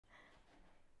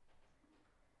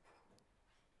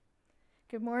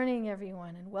Good morning,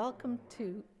 everyone, and welcome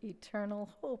to Eternal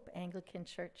Hope Anglican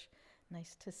Church.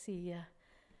 Nice to see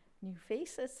new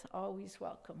faces. Always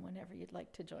welcome whenever you'd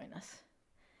like to join us.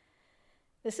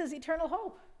 This is Eternal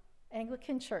Hope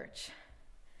Anglican Church,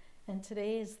 and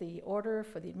today is the order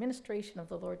for the administration of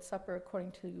the Lord's Supper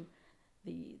according to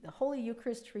the Holy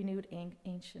Eucharist renewed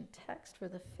ancient text for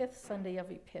the fifth Sunday of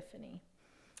Epiphany.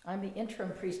 I'm the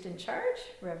interim priest in charge,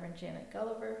 Reverend Janet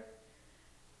Gulliver,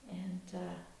 and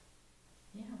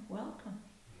welcome.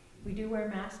 We do wear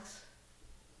masks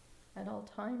at all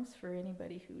times for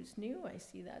anybody who's new. I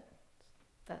see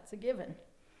that's a given.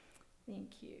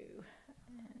 Thank you.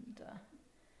 And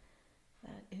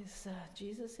that is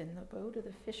Jesus in the boat of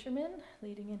the fishermen,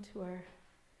 leading into our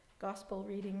gospel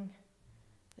reading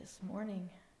this morning.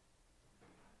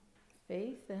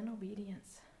 Faith and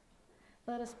obedience.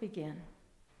 Let us begin.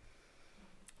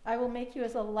 I will make you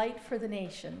as a light for the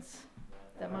nations,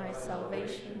 that my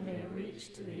salvation may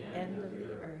reach to the end of the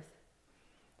earth.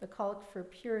 The call for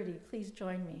purity, please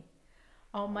join me.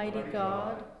 Almighty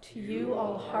God, to you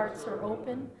all hearts are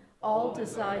open, all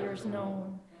desires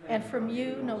known, and from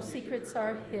you no secrets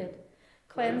are hid.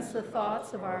 Cleanse the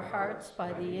thoughts of our hearts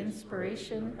by the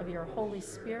inspiration of your Holy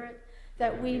Spirit,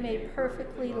 that we may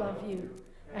perfectly love you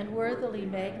and worthily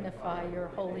magnify your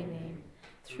holy name.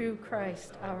 Through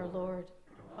Christ our Lord.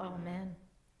 Amen.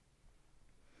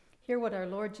 Hear what our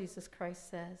Lord Jesus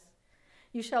Christ says.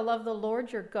 You shall love the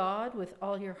Lord your God with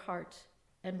all your heart,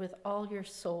 and with all your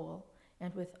soul,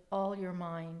 and with all your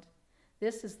mind.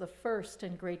 This is the first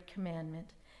and great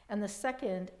commandment, and the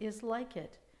second is like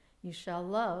it. You shall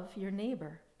love your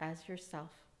neighbor as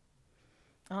yourself.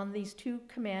 On these two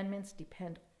commandments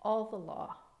depend all the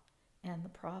law and the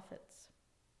prophets.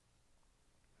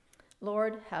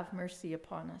 Lord, have mercy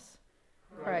upon us.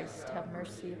 Christ, have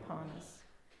mercy upon us.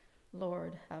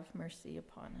 Lord, have mercy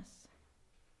upon us.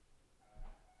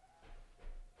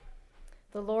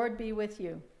 The Lord be with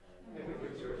you. And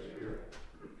with your spirit.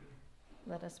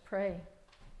 Let us pray.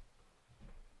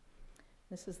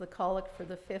 This is the collect for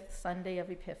the fifth Sunday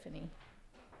of Epiphany.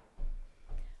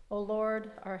 O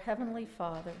Lord, our heavenly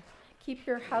Father, keep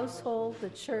your household, the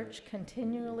church,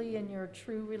 continually in your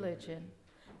true religion,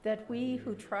 that we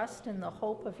who trust in the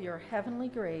hope of your heavenly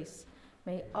grace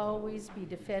may always be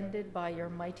defended by your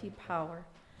mighty power,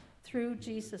 through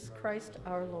Jesus Christ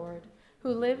our Lord, who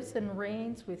lives and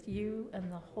reigns with you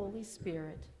and the Holy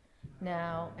Spirit,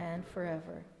 now and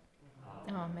forever.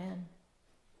 Amen.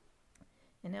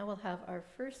 And now we'll have our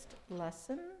first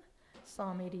lesson,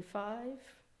 Psalm 85,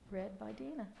 read by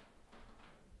Dana.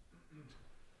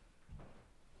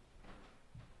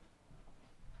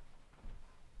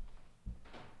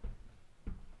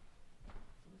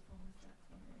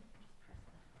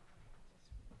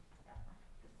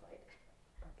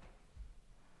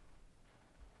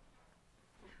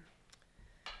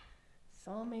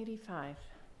 Psalm 85.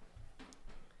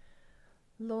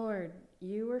 Lord,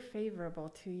 you were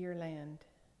favorable to your land.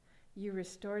 You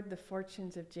restored the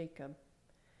fortunes of Jacob.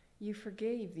 You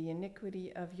forgave the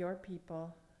iniquity of your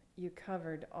people. You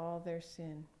covered all their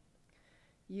sin.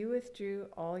 You withdrew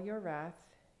all your wrath.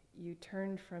 You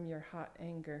turned from your hot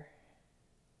anger.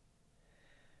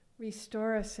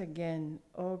 Restore us again,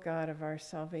 O God of our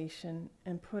salvation,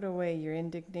 and put away your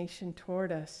indignation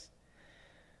toward us.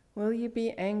 Will you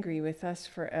be angry with us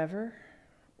forever?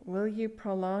 Will you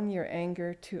prolong your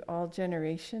anger to all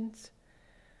generations?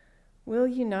 Will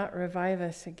you not revive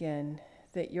us again,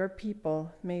 that your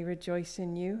people may rejoice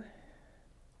in you?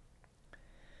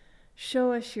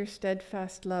 Show us your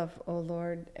steadfast love, O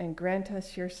Lord, and grant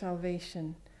us your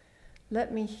salvation.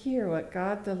 Let me hear what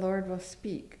God the Lord will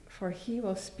speak, for he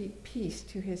will speak peace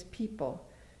to his people,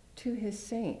 to his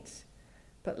saints,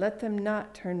 but let them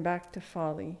not turn back to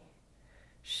folly.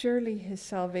 Surely his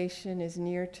salvation is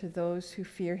near to those who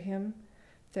fear him,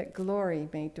 that glory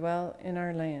may dwell in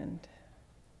our land.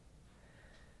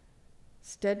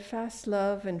 Steadfast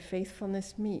love and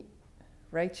faithfulness meet.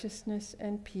 Righteousness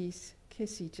and peace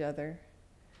kiss each other.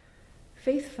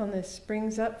 Faithfulness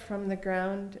springs up from the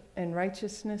ground, and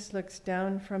righteousness looks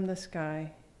down from the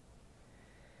sky.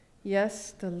 Yes,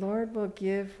 the Lord will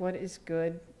give what is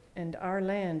good, and our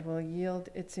land will yield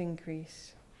its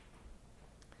increase.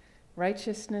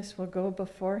 Righteousness will go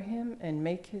before him and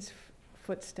make his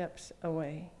footsteps a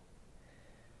way.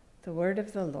 The word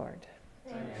of the Lord.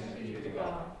 Thanks be to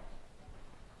God.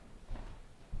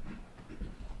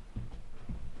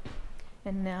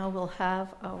 And now we'll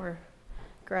have our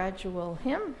gradual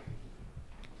hymn,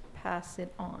 Pass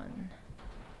It On,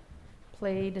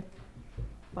 played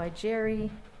by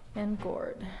Jerry and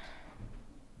Gord.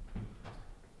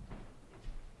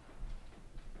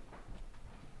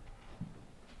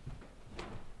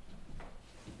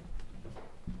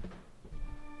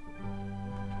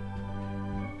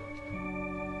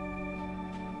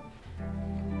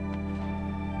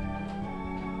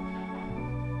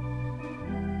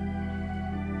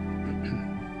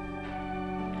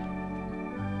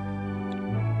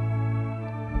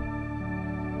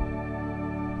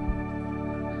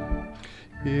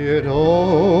 It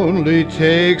only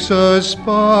takes a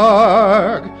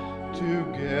spark to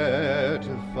get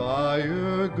a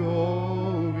fire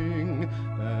going,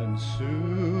 and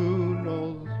soon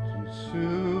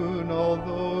all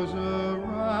those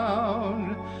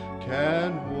around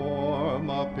can warm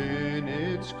up in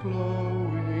its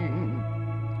glowing.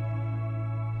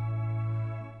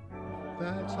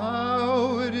 That's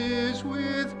how it is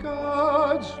with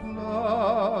God's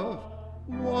love.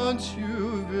 Once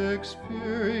you've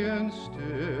experienced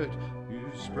it,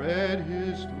 you spread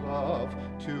His love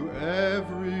to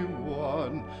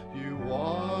everyone you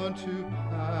want to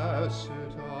pass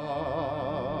it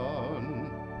on.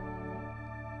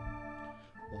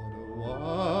 What a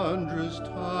wondrous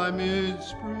time in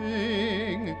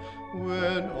spring,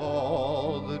 when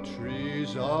all the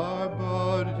trees are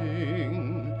budding.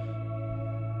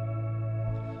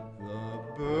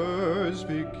 Birds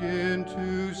begin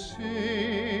to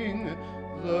sing,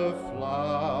 the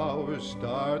flowers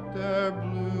start their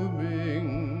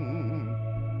blooming.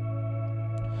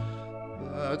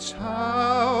 That's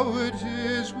how it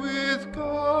is with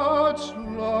God's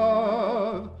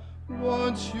love.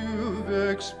 Once you've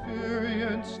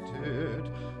experienced it,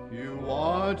 you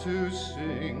want to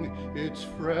sing. It's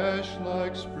fresh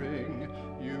like spring.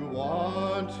 You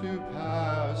want to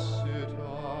pass it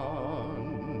on.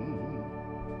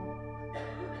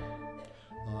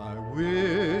 I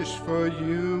wish for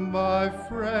you, my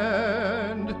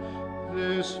friend,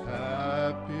 this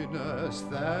happiness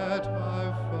that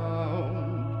I've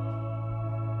found.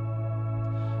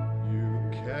 You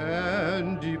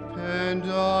can depend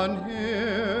on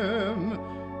Him.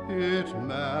 It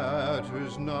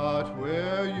matters not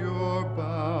where you're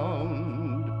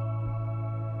bound.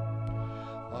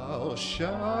 I'll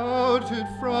shout it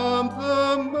from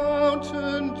the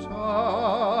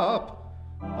mountaintop.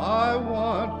 I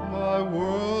want my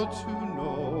world to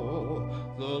know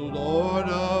the Lord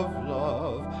of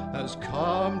love has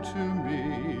come to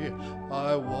me.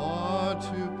 I want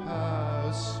to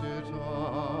pass it on.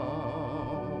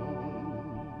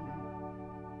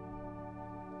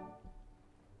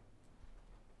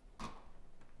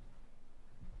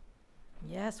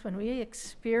 Yes, when we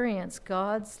experience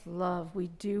God's love, we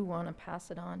do want to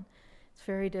pass it on. It's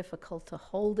very difficult to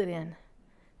hold it in.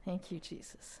 Thank you,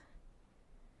 Jesus.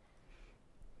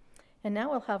 And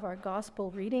now we'll have our gospel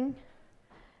reading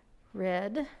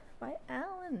read by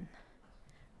Alan,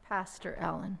 Pastor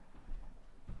Alan.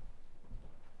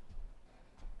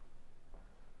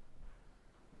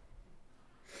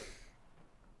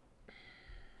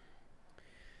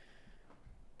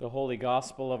 The Holy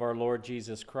Gospel of our Lord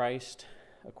Jesus Christ,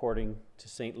 according to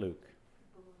St. Luke.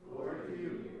 Glory to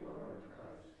you, Lord Christ.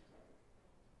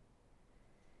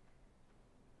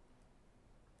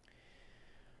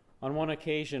 On one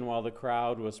occasion, while the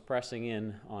crowd was pressing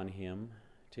in on him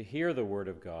to hear the word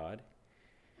of God,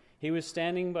 he was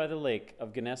standing by the lake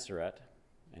of Gennesaret,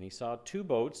 and he saw 2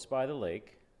 boats by the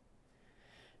lake,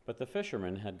 but the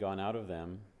fishermen had gone out of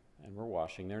them and were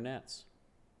washing their nets.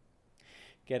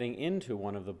 Getting into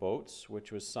one of the boats,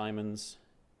 which was Simon's,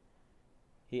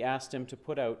 he asked him to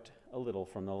put out a little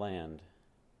from the land,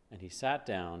 and he sat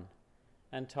down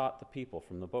and taught the people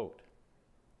from the boat.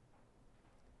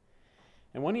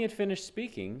 And when he had finished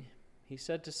speaking, he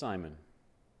said to Simon,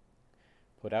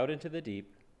 "Put out into the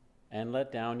deep and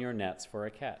let down your nets for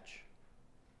a catch."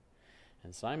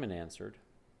 And Simon answered,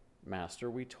 "Master,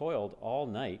 we toiled all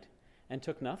night and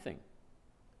took nothing.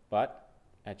 But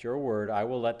at your word I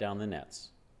will let down the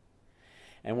nets."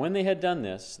 And when they had done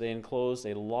this, they enclosed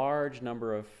a large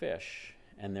number of fish,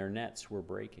 and their nets were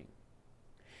breaking.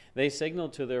 They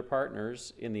signaled to their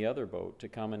partners in the other boat to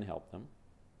come and help them.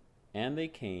 And they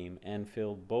came and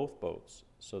filled both boats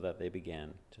so that they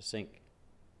began to sink.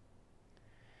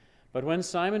 But when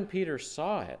Simon Peter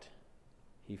saw it,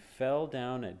 he fell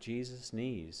down at Jesus'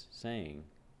 knees, saying,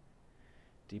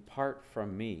 "Depart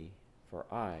from me, for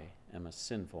I am a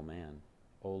sinful man,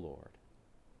 O Lord."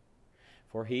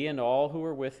 For he and all who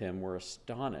were with him were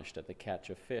astonished at the catch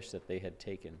of fish that they had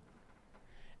taken.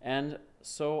 And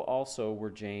so also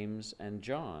were James and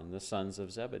John, the sons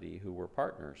of Zebedee, who were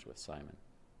partners with Simon.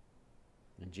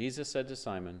 And Jesus said to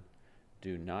Simon,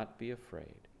 "Do not be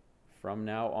afraid. From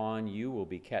now on you will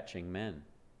be catching men."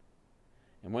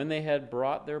 And when they had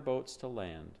brought their boats to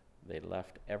land, they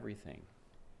left everything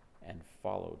and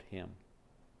followed him.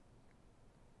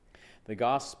 The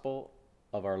Gospel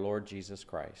of our Lord Jesus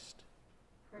Christ.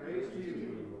 Praise to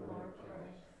you, Lord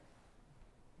Christ.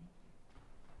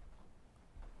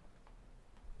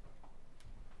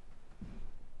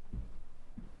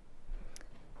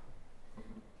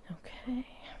 Okay.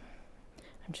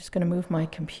 I'm just going to move my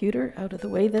computer out of the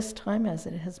way this time, as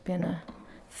it has been a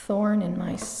thorn in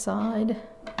my side.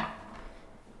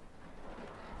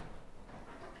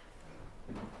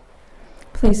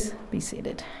 Please be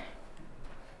seated.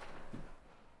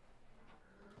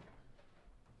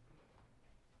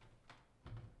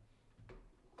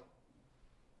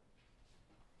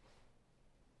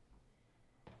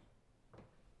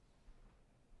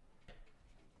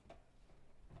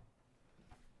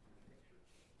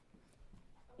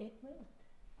 It moved.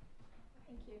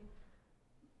 Thank you.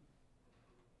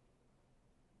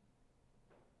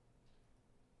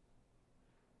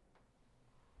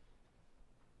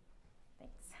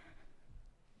 Thanks.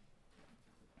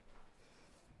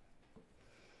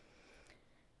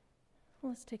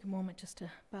 Well, let's take a moment just to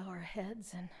bow our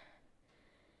heads and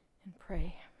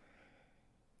pray.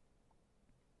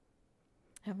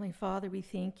 Heavenly Father, we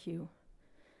thank you.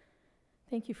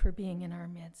 Thank you for being in our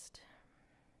midst.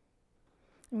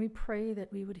 And we pray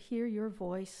that we would hear your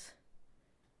voice,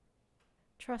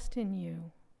 trust in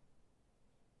you,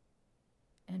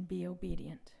 and be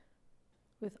obedient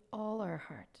with all our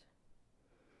heart.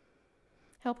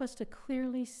 Help us to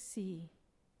clearly see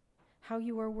how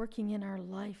you are working in our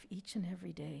life each and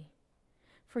every day.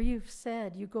 For you've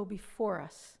said you go before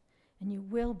us, and you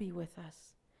will be with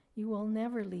us. You will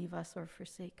never leave us or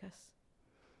forsake us.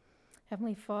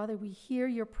 Heavenly Father, we hear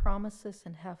your promises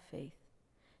and have faith.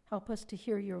 Help us to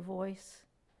hear your voice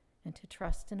and to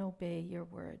trust and obey your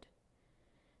word.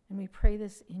 And we pray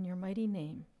this in your mighty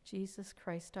name, Jesus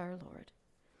Christ our Lord.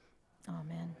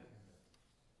 Amen.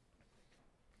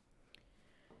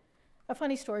 A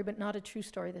funny story, but not a true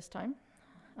story this time,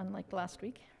 unlike last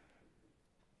week.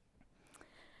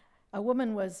 A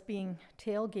woman was being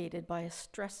tailgated by a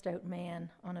stressed out man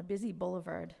on a busy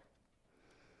boulevard.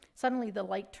 Suddenly the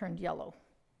light turned yellow,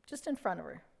 just in front of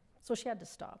her, so she had to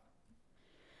stop.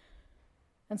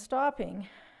 And stopping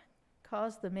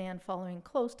caused the man following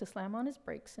close to slam on his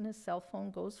brakes, and his cell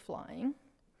phone goes flying.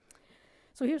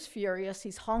 So he was furious.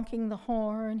 He's honking the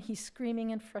horn. He's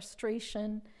screaming in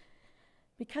frustration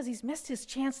because he's missed his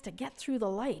chance to get through the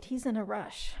light. He's in a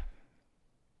rush.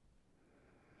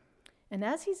 And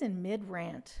as he's in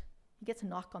mid-rant, he gets a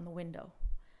knock on the window.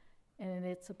 And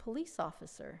it's a police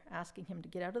officer asking him to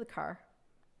get out of the car,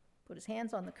 put his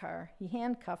hands on the car. He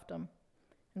handcuffed him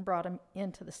and brought him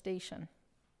into the station.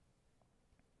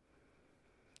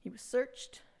 He was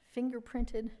searched,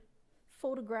 fingerprinted,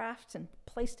 photographed, and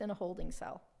placed in a holding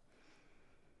cell.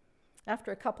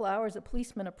 After a couple hours, a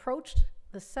policeman approached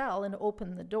the cell and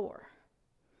opened the door.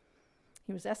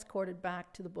 He was escorted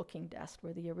back to the booking desk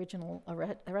where the original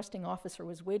arresting officer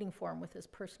was waiting for him with his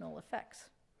personal effects.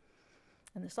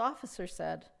 And this officer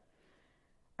said,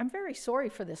 "I'm very sorry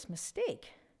for this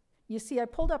mistake. You see, I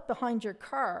pulled up behind your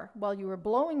car while you were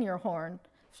blowing your horn,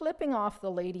 flipping off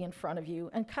the lady in front of you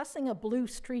and cussing a blue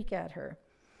streak at her.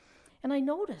 And I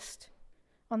noticed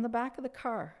on the back of the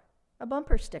car a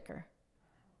bumper sticker.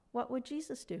 What would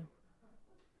Jesus do?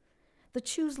 The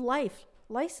Choose Life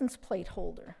license plate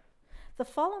holder, the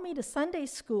Follow Me to Sunday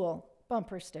School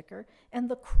bumper sticker, and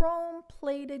the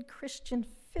chrome-plated Christian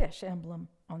fish emblem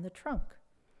on the trunk.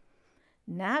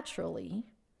 Naturally,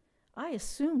 I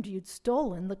assumed you'd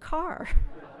stolen the car."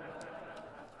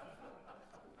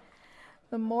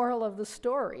 The moral of the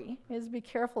story is be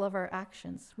careful of our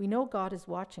actions. We know God is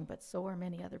watching, but so are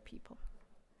many other people.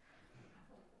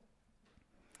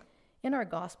 In our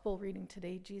gospel reading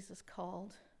today, Jesus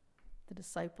called the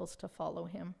disciples to follow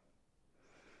him.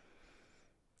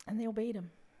 And they obeyed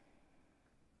him.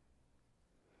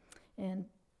 And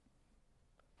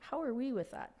how are we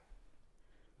with that?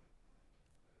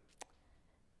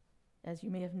 As you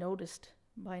may have noticed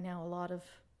by now, a lot of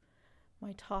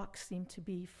my talks seem to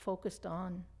be focused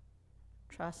on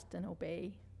trust and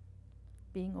obey,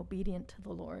 being obedient to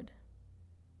the Lord,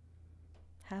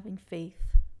 having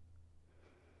faith.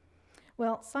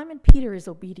 Well, Simon Peter is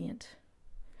obedient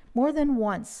more than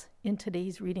once in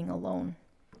today's reading alone.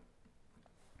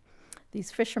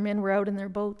 These fishermen were out in their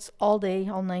boats all day,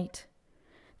 all night.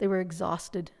 They were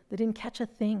exhausted. They didn't catch a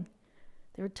thing.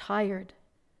 They were tired.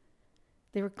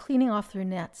 They were cleaning off their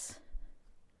nets.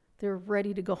 They were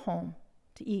ready to go home,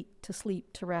 to eat, to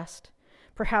sleep, to rest.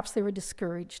 Perhaps they were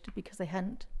discouraged because they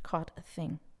hadn't caught a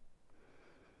thing.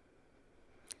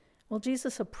 Well,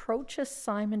 Jesus approaches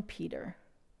Simon Peter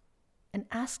and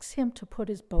asks him to put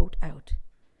his boat out.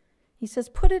 He says,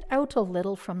 "Put it out a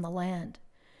little from the land."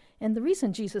 And the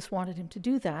reason Jesus wanted him to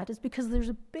do that is because there's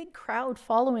a big crowd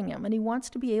following him, and he wants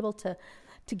to be able to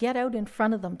get out in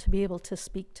front of them, to be able to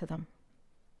speak to them.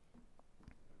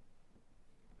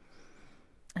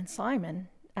 And Simon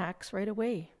acts right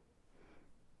away,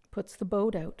 puts the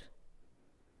boat out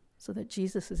so that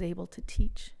Jesus is able to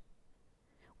teach.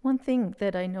 One thing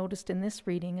that I noticed in this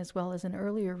reading, as well as an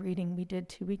earlier reading we did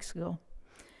 2 weeks ago,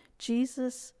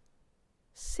 Jesus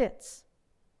sits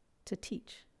to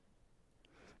teach.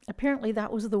 Apparently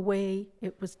that was the way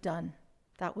it was done.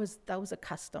 That was a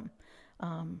custom,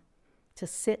 to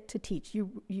sit to teach.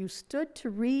 You stood to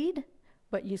read,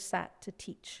 but you sat to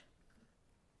teach.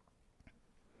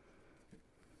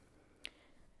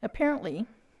 Apparently,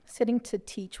 sitting to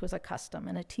teach was a custom,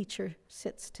 and a teacher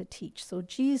sits to teach. So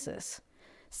Jesus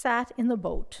sat in the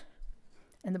boat,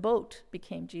 and the boat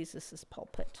became Jesus'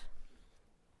 pulpit.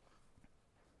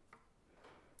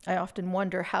 I often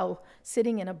wonder how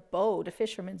sitting in a boat, a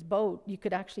fisherman's boat, you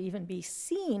could actually even be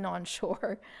seen on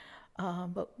shore.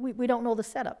 But we don't know the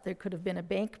setup. There could have been a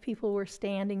bank people were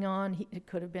standing on. It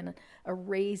could have been a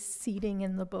raised seating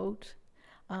in the boat.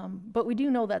 But we do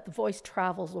know that the voice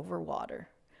travels over water,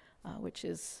 which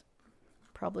is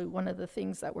probably one of the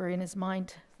things that were in his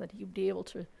mind, that he'd be able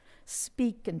to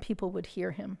speak and people would hear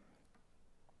him.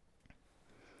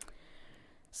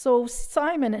 So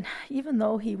Simon, even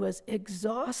though he was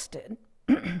exhausted,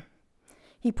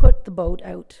 he put the boat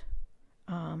out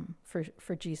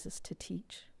for Jesus to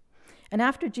teach. And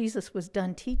after Jesus was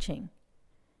done teaching,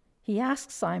 he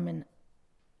asked Simon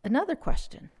another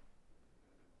question.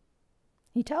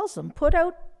 He tells him, "Put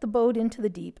out the boat into the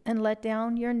deep and let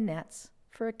down your nets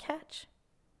for a catch."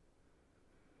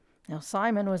 Now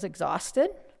Simon was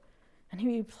exhausted, and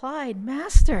he replied,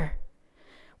 "Master,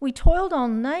 we toiled all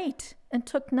night and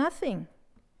took nothing."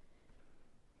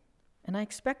 And I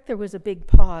expect there was a big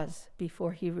pause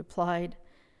before he replied,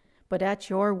 "But at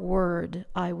your word,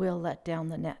 I will let down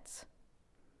the nets."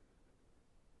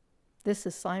 This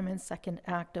is Simon's second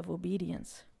act of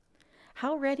obedience.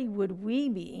 How ready would we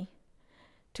be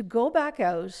to go back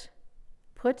out,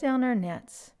 put down our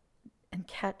nets,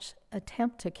 and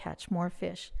attempt to catch more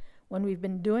fish when we've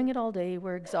been doing it all day,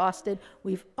 we're exhausted,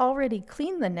 we've already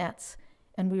cleaned the nets,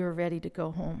 and we were ready to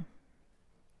go home?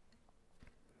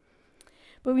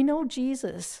 But we know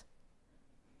Jesus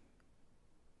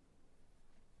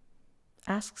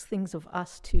asks things of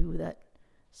us too that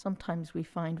sometimes we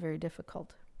find very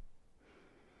difficult.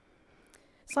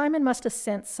 Simon must have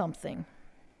sensed something.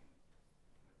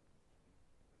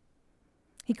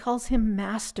 He calls him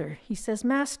Master. He says,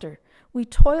 "Master, we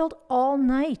toiled all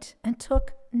night and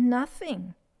took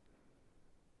nothing."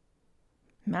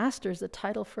 Master is a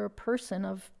title for a person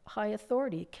of high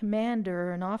authority, commander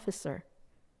or an officer.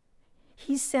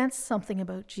 He sensed something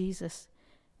about Jesus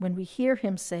when we hear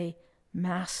him say,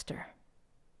 "Master."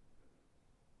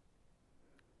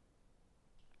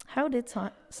 How did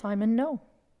Simon know?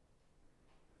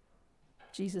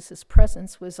 Jesus'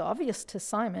 presence was obvious to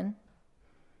Simon,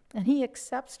 and he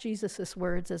accepts Jesus'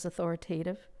 words as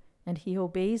authoritative, and he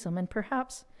obeys them, and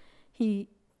perhaps he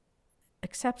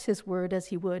accepts his word as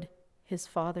he would his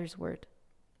Father's word.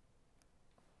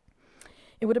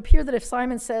 It would appear that if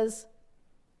Simon says,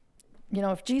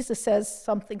 if Jesus says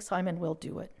something, Simon will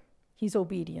do it. He's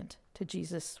obedient to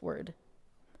Jesus' word,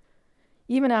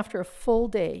 even after a full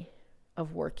day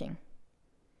of working,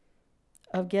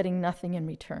 of getting nothing in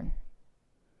return.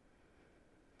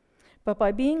 But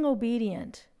by being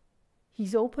obedient,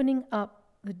 he's opening up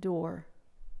the door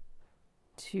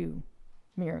to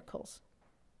miracles,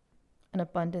 an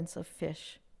abundance of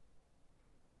fish.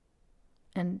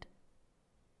 And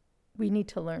we need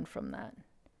to learn from that.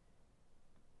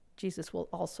 Jesus will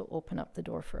also open up the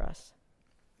door for us.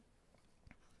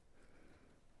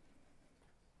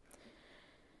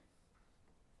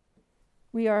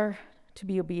 We are to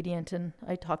be obedient, and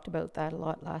I talked about that a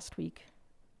lot last week.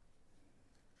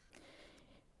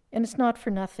 And it's not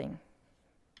for nothing.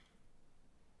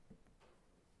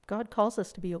 God calls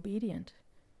us to be obedient.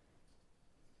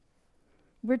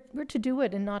 We're to do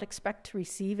it and not expect to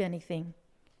receive anything.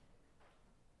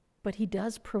 But he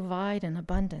does provide an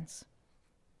abundance.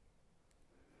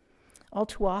 All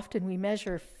too often we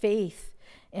measure faith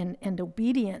and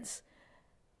obedience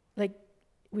like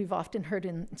we've often heard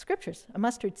in scriptures, a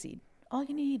mustard seed. All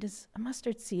you need is a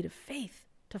mustard seed of faith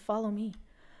to follow me.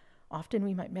 Often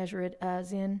we might measure it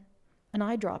as in an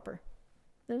eyedropper,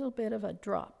 a little bit of a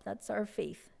drop. That's our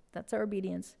faith. That's our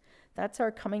obedience. That's our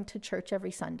coming to church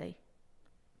every Sunday.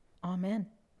 Amen.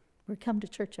 We come to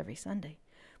church every Sunday.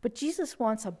 But Jesus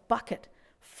wants a bucket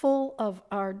full of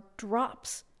our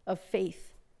drops of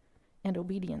faith and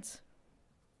obedience.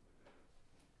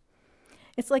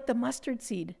 It's like the mustard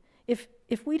seed.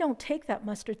 If we don't take that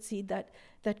mustard seed,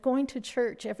 that going to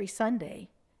church every Sunday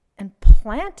and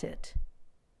plant it,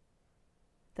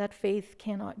 that faith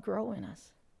cannot grow in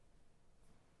us.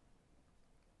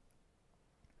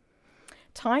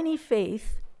 Tiny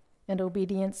faith and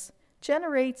obedience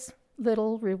generates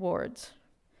little rewards.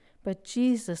 But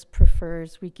Jesus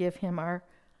prefers we give him our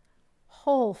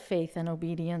whole faith and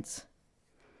obedience,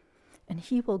 and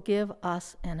he will give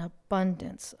us an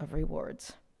abundance of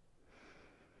rewards.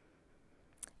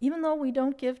 Even though we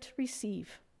don't give to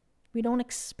receive, we don't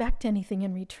expect anything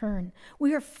in return.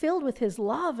 We are filled with his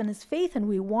love and his faith, and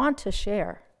we want to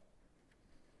share.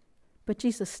 But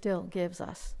Jesus still gives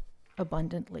us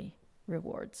abundantly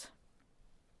rewards.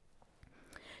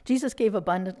 Jesus gave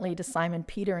abundantly to Simon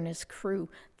Peter and his crew.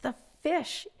 The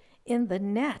fish in the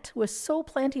net was so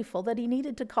plentiful that he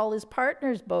needed to call his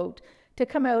partner's boat to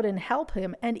come out and help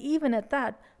him. And even at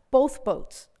that, both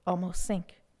boats almost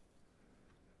sink.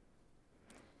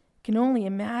 You can only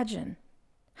imagine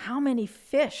how many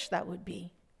fish that would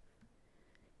be.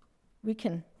 We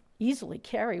can easily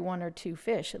carry 1 or 2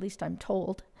 fish, at least I'm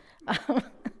told.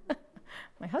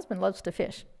 My husband loves to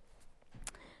fish.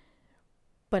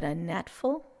 But a net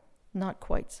full? Not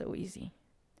quite so easy.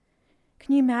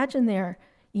 Can you imagine their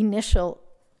initial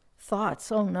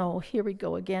thoughts? Oh no, here we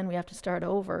go again, we have to start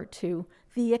over, to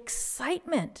the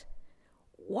excitement.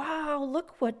 Wow,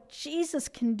 look what Jesus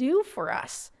can do for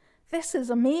us. This is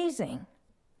amazing.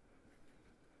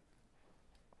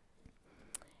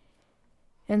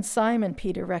 And Simon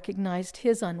Peter recognized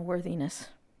his unworthiness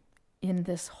in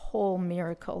this whole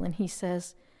miracle, and he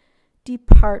says,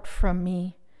 "Depart from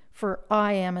me, for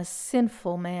I am a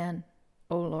sinful man,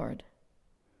 O Lord."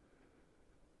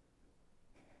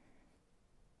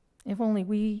 If only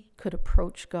we could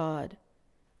approach God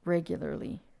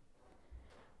regularly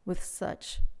with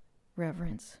such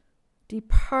reverence.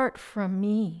 "Depart from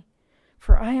me,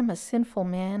 for I am a sinful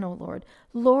man, O Lord.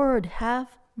 Lord,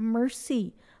 have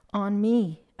mercy on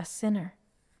me, a sinner."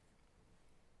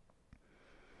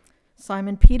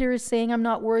 Simon Peter is saying, "I'm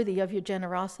not worthy of your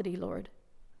generosity, Lord."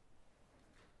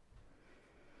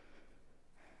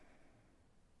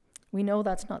 We know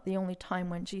that's not the only time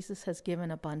when Jesus has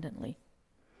given abundantly.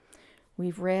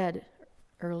 We've read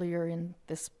earlier in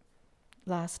this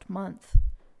last month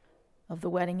of the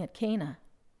wedding at Cana,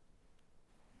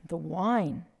 the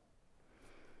wine.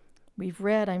 We've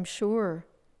read, I'm sure,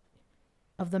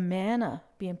 of the manna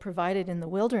being provided in the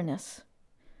wilderness,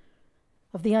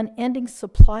 of the unending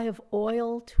supply of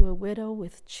oil to a widow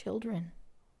with children,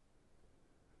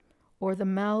 or the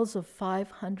mouths of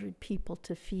 500 people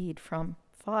to feed from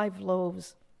 5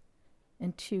 loaves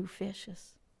and 2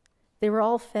 fishes. They were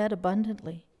all fed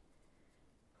abundantly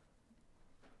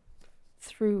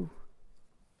through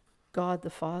God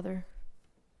the Father,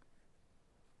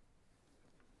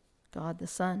 God the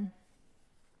Son,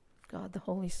 God the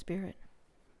Holy Spirit.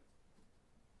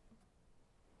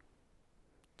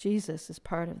 Jesus is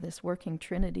part of this working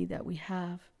Trinity that we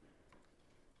have.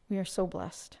 We are so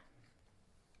blessed.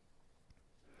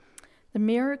 The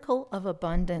miracle of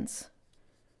abundance,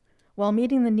 while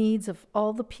meeting the needs of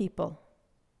all the people,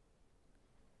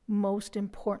 most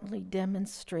importantly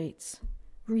demonstrates,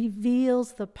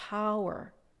 reveals the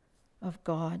power of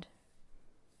God.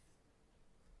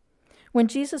 When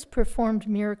Jesus performed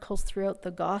miracles throughout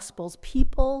the Gospels,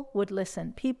 people would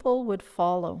listen, people would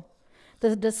follow.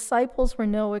 The disciples were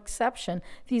no exception.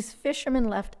 These fishermen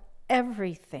left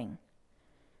everything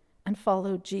and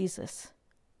followed Jesus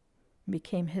and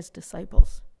became his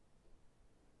disciples.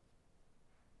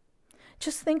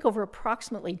 Just think, over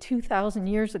approximately 2,000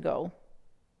 years ago,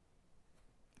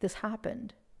 this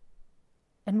happened,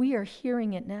 and we are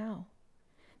hearing it now.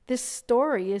 This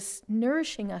story is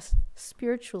nourishing us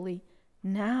spiritually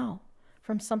now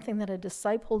from something that a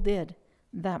disciple did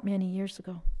that many years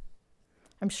ago.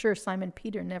 I'm sure Simon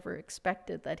Peter never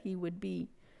expected that he would be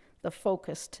the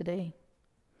focus today.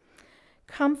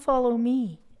 Come follow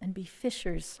me and be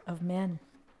fishers of men.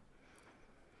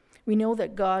 We know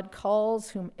that God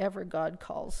calls whomever God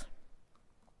calls.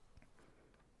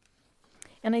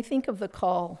 And I think of the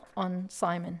call on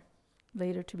Simon,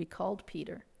 later to be called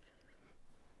Peter.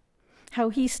 How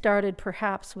he started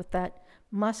perhaps with that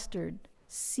mustard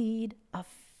seed of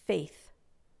faith.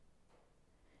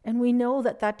 And we know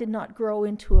that that did not grow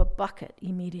into a bucket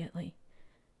immediately.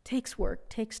 Takes work,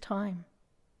 takes time.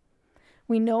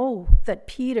 We know that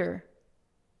Peter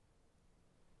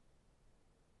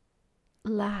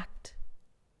lacked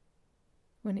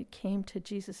when it came to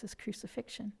Jesus'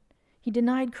 crucifixion. He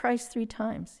denied Christ 3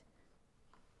 times.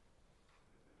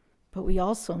 But we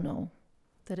also know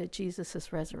that at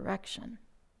Jesus' resurrection,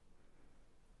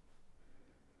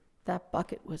 that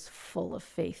bucket was full of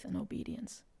faith and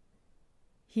obedience.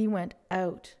 He went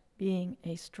out being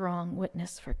a strong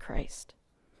witness for Christ.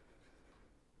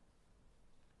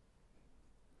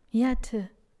 He had to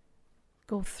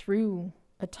go through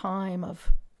a time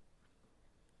of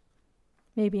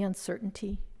maybe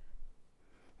uncertainty,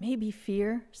 Maybe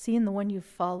fear, seeing the one you've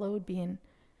followed being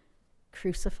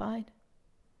crucified.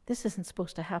 This isn't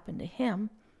supposed to happen to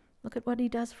him. Look at what he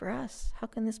does for us. How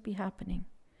can this be happening?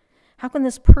 How can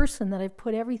this person that I've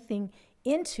put everything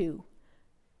into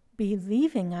be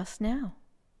leaving us now?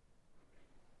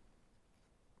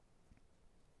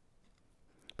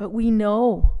 But we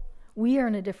know we are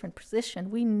in a different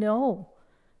position. We know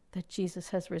that Jesus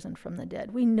has risen from the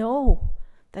dead. We know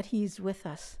that he's with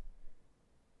us.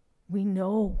 We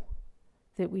know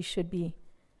that we should be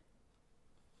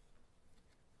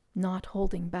not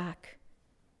holding back.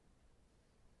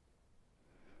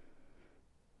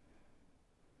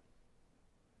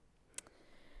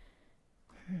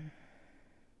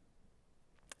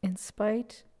 In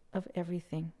spite of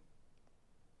everything,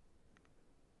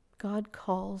 God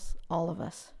calls all of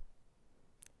us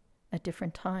at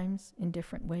different times, in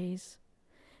different ways,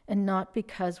 and not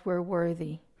because we're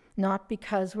worthy, not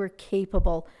because we're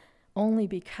capable, only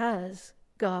because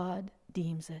God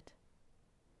deems it.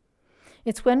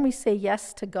 It's when we say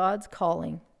yes to God's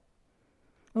calling,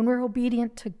 when we're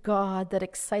obedient to God, that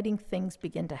exciting things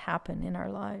begin to happen in our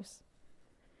lives.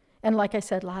 And like I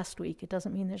said last week, it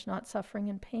doesn't mean there's not suffering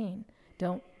and pain.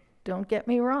 Don't get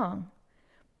me wrong.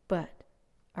 But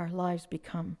our lives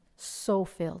become so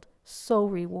filled, so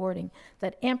rewarding.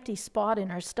 That empty spot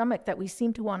in our stomach that we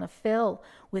seem to want to fill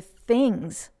with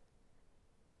things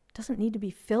doesn't need to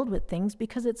be filled with things,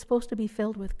 because it's supposed to be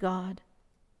filled with God.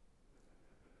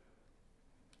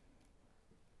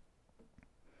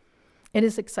 It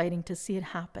is exciting to see it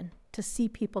happen, to see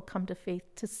people come to faith,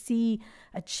 to see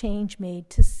a change made,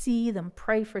 to see them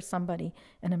pray for somebody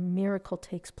and a miracle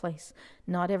takes place.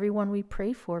 Not everyone we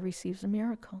pray for receives a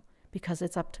miracle, because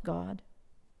it's up to God.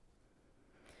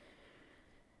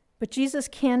 But Jesus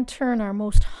can turn our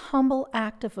most humble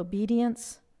act of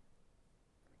obedience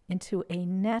into a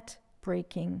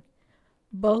net-breaking,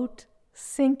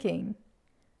 boat-sinking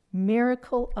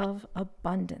miracle of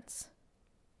abundance.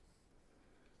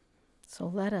 So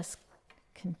let us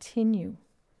continue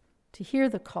to hear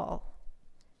the call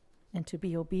and to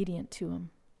be obedient to him.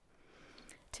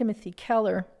 Timothy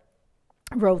Keller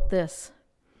wrote this: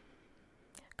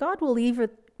 God will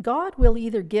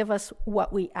either give us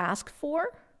what we ask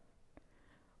for,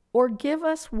 or give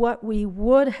us what we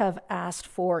would have asked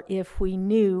for if we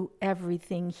knew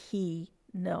everything he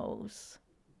knows.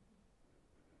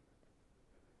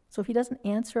 So if he doesn't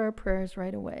answer our prayers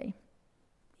right away,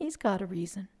 he's got a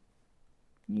reason.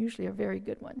 Usually a very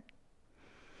good one.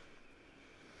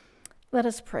 Let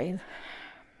us pray.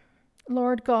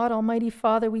 Lord God, Almighty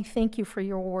Father, we thank you for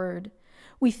your word.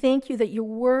 We thank you that your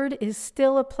word is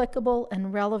still applicable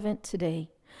and relevant today.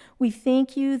 We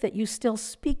thank you that you still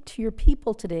speak to your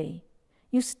people today.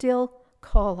 You still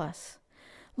call us.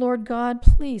 Lord God,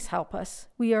 please help us.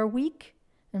 We are weak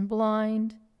and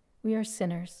blind. We are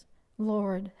sinners.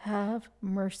 Lord, have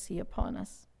mercy upon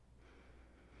us.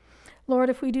 Lord,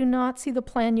 if we do not see the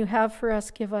plan you have for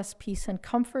us, give us peace and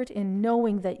comfort in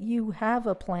knowing that you have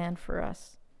a plan for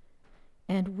us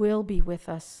and will be with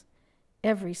us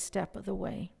every step of the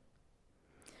way.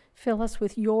 Fill us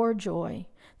with your joy,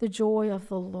 the joy of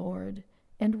the Lord,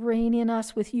 and reign in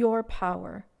us with your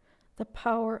power, the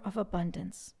power of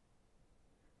abundance.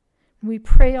 We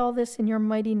pray all this in your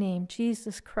mighty name,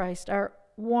 Jesus Christ, our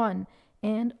one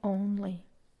and only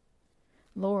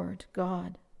Lord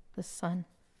God, the Son.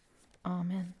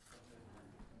 Amen.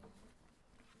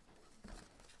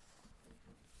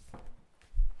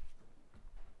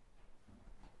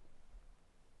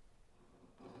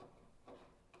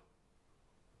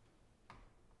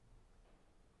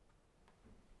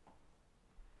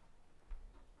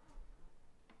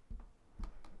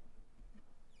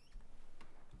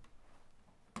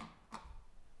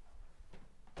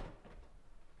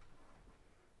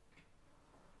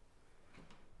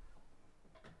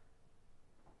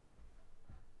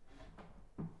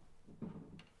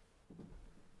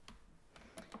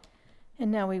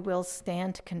 And now we will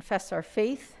stand to confess our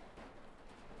faith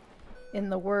in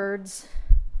the words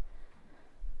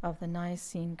of the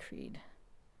Nicene Creed.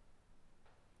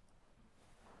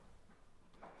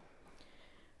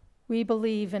 We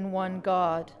believe in one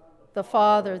God, the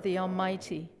Father, the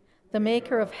Almighty, the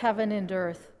maker of heaven and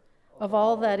earth, of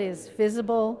all that is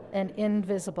visible and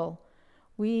invisible.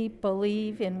 We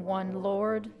believe in one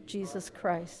Lord, Jesus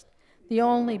Christ, the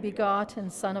only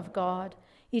begotten Son of God,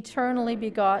 eternally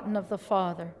begotten of the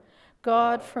Father,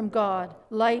 God from God,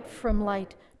 light from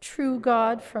light, true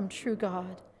God from true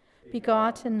God,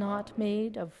 begotten, not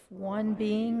made, of one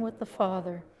being with the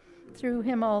Father. Through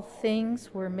him all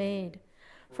things were made.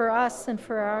 For us and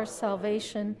for our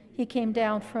salvation, he came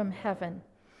down from heaven,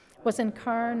 was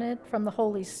incarnate from the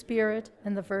Holy Spirit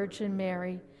and the Virgin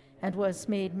Mary, and was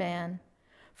made man.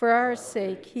 For our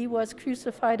sake he was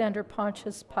crucified under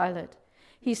Pontius Pilate.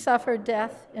 He suffered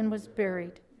death and was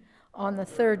buried. On the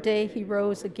third day he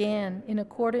rose again in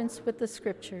accordance with the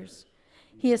Scriptures.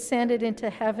 He ascended into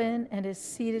heaven and is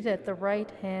seated at the right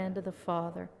hand of the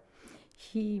Father.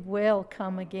 He will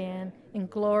come again in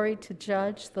glory to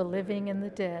judge the living and the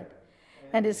dead,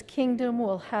 and his kingdom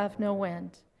will have no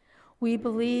end. We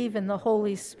believe in the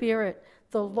Holy Spirit,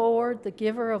 the Lord, the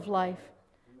giver of life,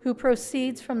 who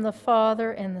proceeds from the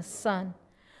Father and the Son,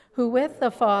 who with the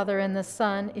Father and the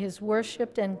Son is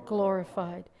worshipped and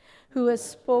glorified, who has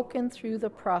spoken through the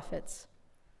prophets.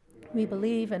 We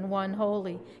believe in one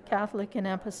holy, Catholic and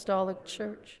Apostolic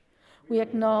Church. We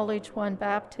acknowledge one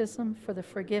baptism for the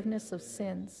forgiveness of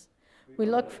sins. We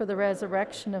look for the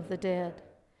resurrection of the dead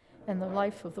and the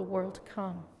life of the world to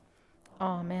come.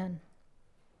 Amen.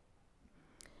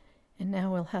 And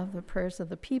now we'll have the prayers of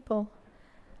the people,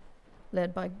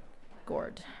 led by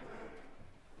Gord.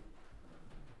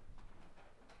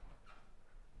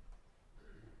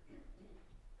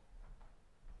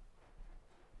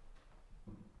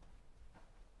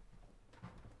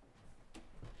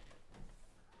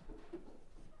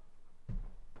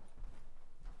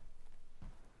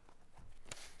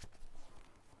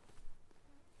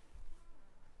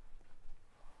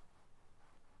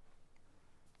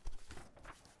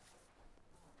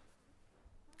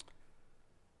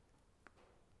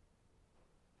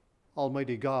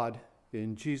 Almighty God,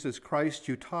 in Jesus Christ,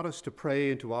 you taught us to pray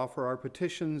and to offer our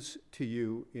petitions to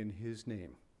you in his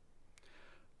name.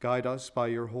 Guide us by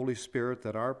your Holy Spirit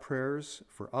that our prayers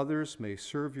for others may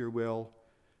serve your will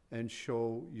and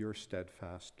show your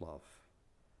steadfast love.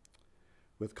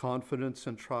 With confidence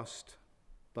and trust,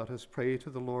 let us pray to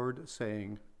the Lord,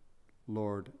 saying,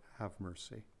 Lord, have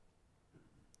mercy.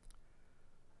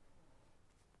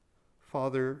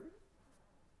 Father,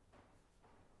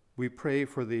 we pray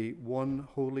for the one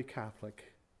holy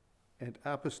Catholic and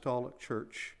Apostolic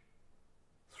Church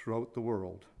throughout the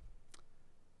world.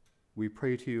 We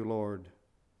pray to you, Lord.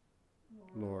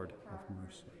 Lord, have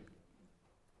mercy.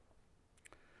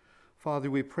 Father,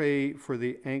 we pray for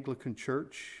the Anglican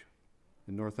Church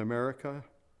in North America.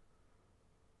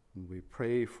 And we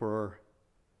pray for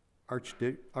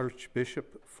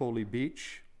Archbishop Foley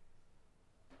Beach.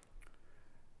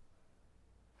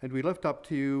 And we lift up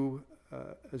to you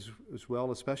as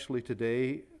well, especially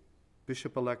today,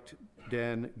 Bishop-elect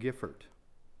Dan Gifford.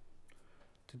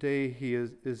 Today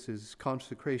is his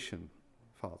consecration,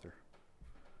 Father.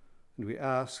 And we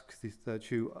ask that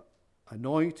you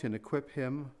anoint and equip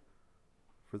him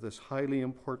for this highly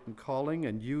important calling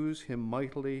and use him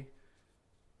mightily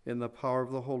in the power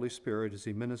of the Holy Spirit as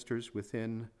he ministers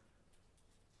within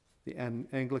the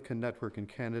Anglican network in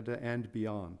Canada and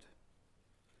beyond.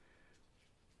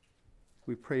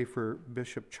 We pray for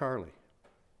Bishop Charlie.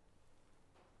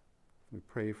 We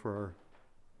pray for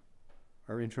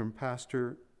our interim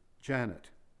pastor, Janet.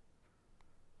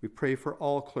 We pray for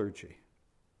all clergy.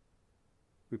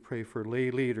 We pray for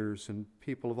lay leaders and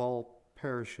people of all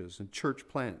parishes and church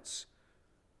plants,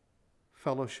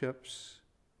 fellowships,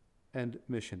 and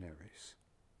missionaries.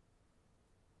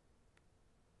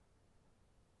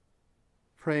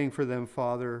 Praying for them,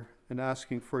 Father, and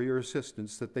asking for your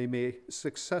assistance that they may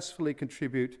successfully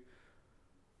contribute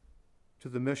to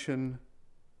the mission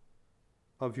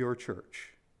of your church,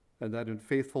 and that in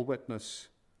faithful witness,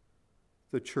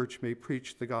 the church may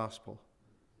preach the gospel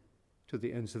to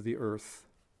the ends of the earth.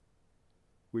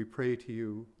 We pray to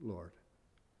you, Lord.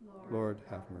 Lord,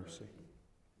 have mercy.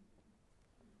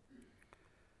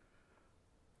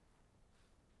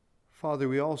 Father,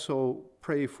 we also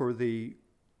pray for the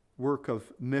work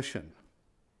of mission.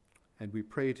 And we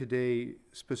pray today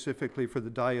specifically for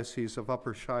the Diocese of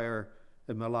Upper Shire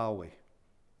and Malawi.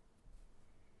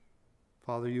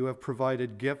 Father, you have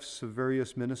provided gifts of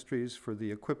various ministries for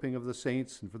the equipping of the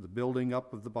saints and for the building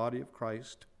up of the body of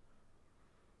Christ.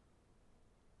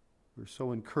 We're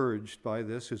so encouraged by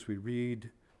this as we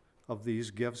read of these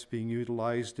gifts being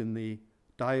utilized in the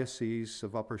Diocese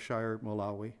of Upper Shire,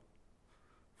 Malawi,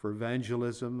 for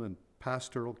evangelism and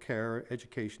pastoral care,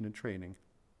 education, and training.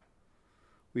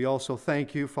 We also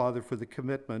thank you, Father, for the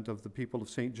commitment of the people of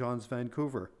St. John's,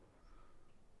 Vancouver,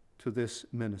 to this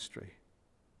ministry.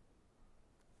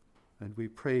 And we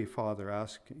pray, Father,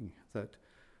 asking that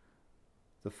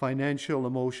the financial,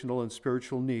 emotional, and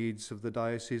spiritual needs of the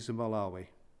Diocese of Malawi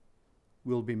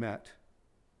will be met,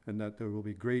 and that there will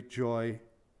be great joy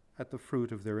at the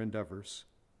fruit of their endeavors.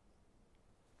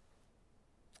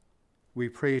 We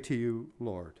pray to you,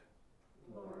 Lord.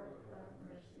 Lord, have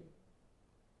mercy.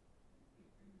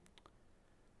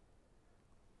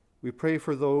 We pray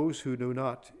for those who do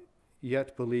not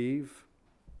yet believe,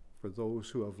 for those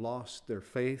who have lost their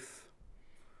faith,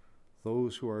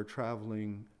 those who are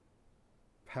traveling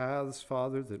paths,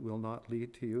 Father, that will not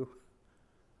lead to you.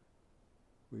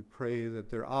 We pray that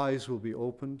their eyes will be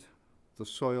opened, the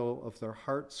soil of their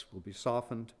hearts will be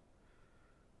softened,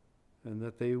 and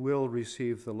that they will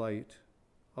receive the light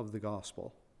of the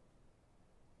gospel.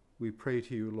 We pray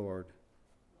to you, Lord.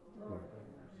 Lord.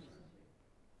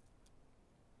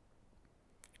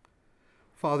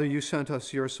 Father, you sent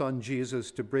us your Son,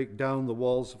 Jesus, to break down the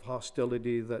walls of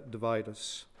hostility that divide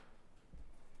us.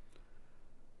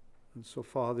 And so,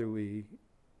 Father, we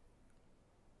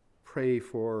pray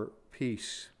for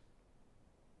peace,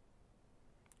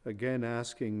 again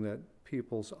asking that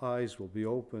people's eyes will be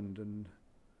opened and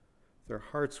their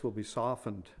hearts will be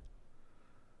softened,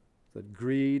 that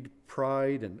greed,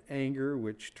 pride, and anger,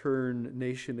 which turn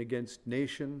nation against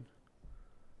nation,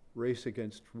 race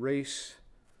against race,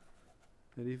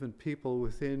 and even people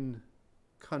within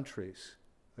countries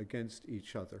against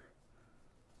each other,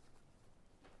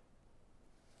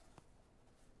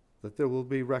 that there will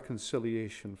be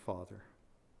reconciliation, Father.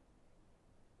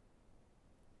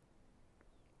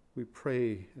 We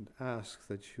pray and ask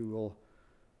that you will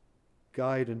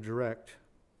guide and direct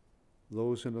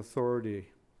those in authority,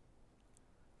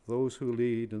 those who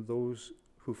lead, and those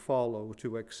who follow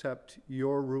to accept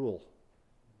your rule.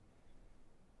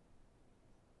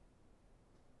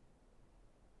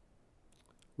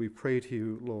 We pray to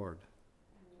you, Lord.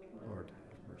 Lord,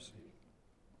 have mercy.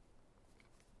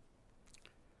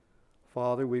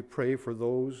 Father, we pray for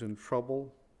those in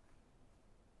trouble,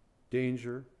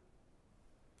 danger.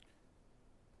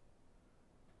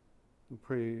 We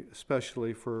pray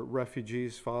especially for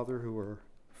refugees, Father, who are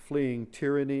fleeing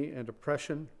tyranny and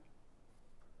oppression,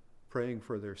 praying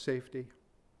for their safety.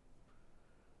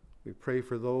 We pray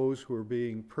for those who are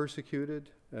being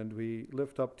persecuted, and we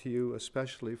lift up to you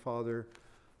especially, Father,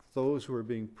 those who are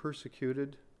being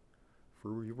persecuted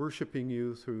for worshiping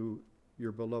you through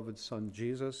your beloved Son,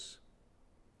 Jesus,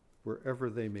 wherever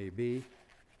they may be.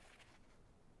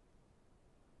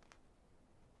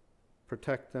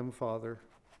 Protect them, Father.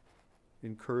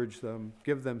 Encourage them.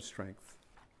 Give them strength.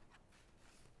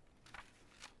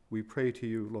 We pray to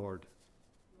you, Lord.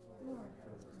 Lord.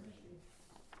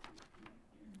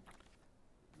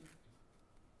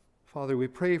 Father, we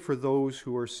pray for those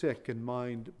who are sick in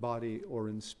mind, body, or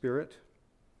in spirit.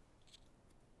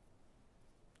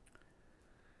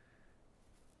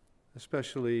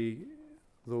 Especially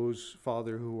those,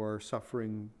 Father, who are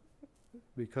suffering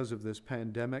because of this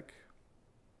pandemic.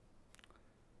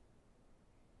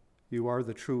 You are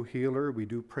the true healer. We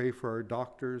do pray for our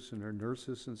doctors and our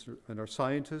nurses and our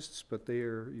scientists, but they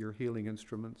are your healing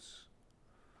instruments.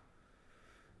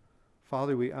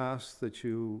 Father, we ask that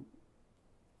you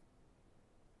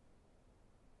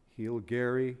heal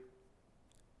Gary,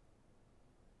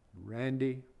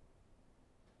 Randy,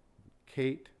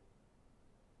 Kate,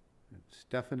 and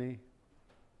Stephanie,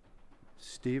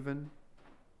 Stephen,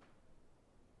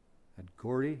 and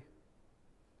Gordy,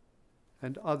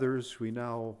 and others we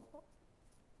now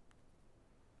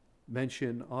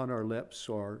mention on our lips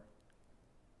or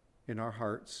in our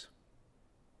hearts.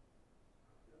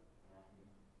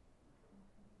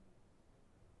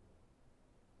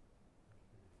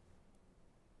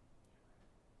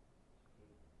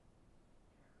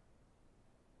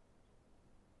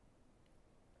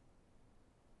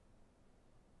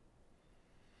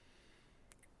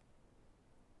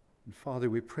 And Father,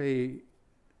 we pray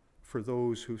for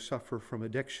those who suffer from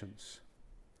addictions,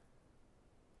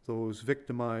 those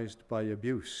victimized by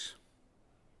abuse.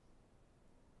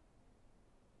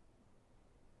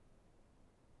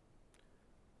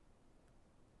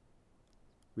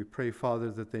 We pray,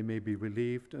 Father, that they may be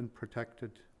relieved and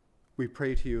protected. We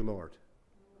pray to you, Lord.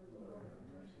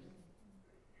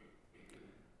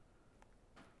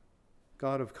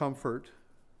 God of comfort,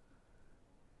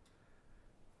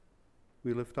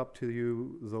 we lift up to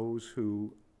you those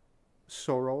who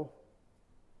sorrow,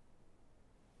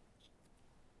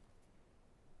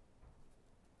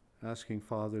 asking,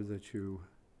 Father, that you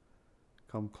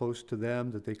come close to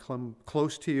them, that they come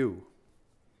close to you,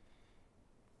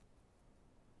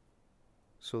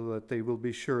 so that they will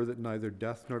be sure that neither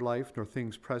death nor life, nor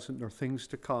things present nor things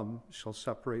to come shall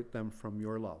separate them from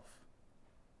your love.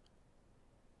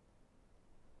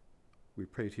 We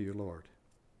pray to you, Lord.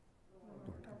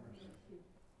 Lord, have mercy.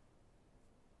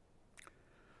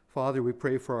 Father, we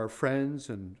pray for our friends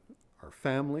and our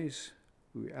families.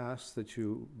 We ask that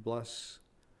you bless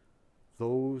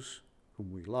those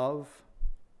whom we love,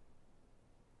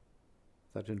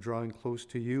 that in drawing close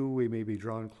to you, we may be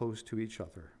drawn close to each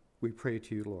other. We pray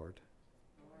to you, Lord.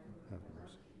 Have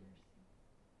mercy.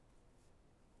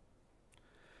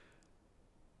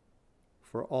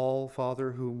 For all,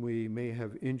 Father, whom we may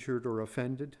have injured or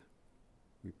offended,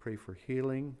 we pray for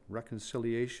healing,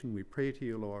 reconciliation. We pray to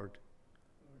you, Lord.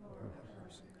 Lord, have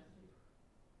mercy.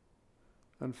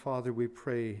 And Father, we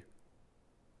pray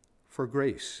for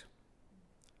grace.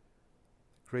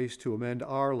 Grace to amend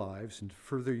our lives and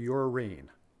further your reign.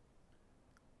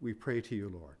 We pray to you,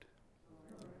 Lord.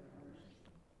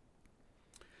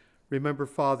 Remember,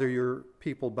 Father, your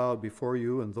people bowed before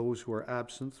you and those who are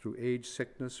absent through age,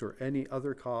 sickness, or any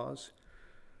other cause.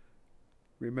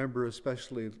 Remember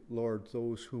especially, Lord,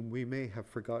 those whom we may have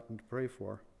forgotten to pray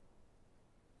for.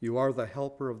 You are the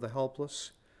helper of the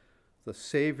helpless, the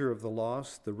Savior of the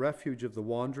lost, the refuge of the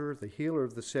wanderer, the healer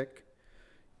of the sick.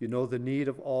 You know the need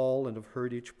of all and have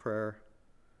heard each prayer.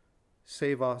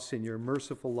 Save us in your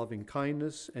merciful loving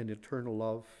kindness and eternal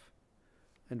love.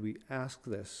 And we ask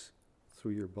this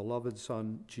through your beloved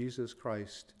Son, Jesus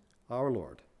Christ, our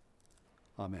Lord.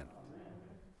 Amen.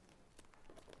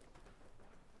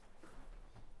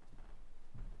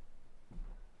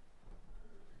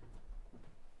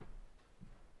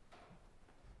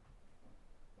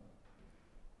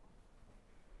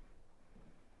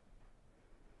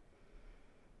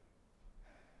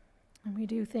 And we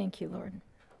do thank you, Lord.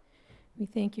 We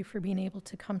thank you for being able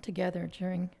to come together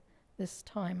during this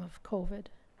time of COVID.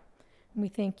 And we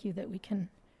thank you that we can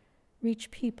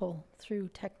reach people through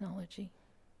technology.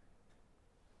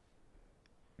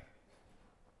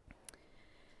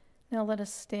 Now let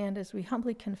us stand as we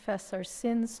humbly confess our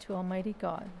sins to Almighty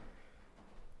God.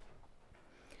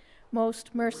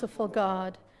 Most merciful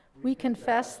God, we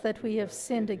confess that we have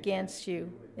sinned against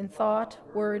you in thought,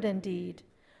 word, and deed,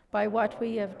 by what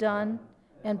we have done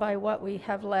and by what we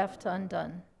have left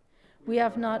undone. We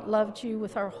have not loved you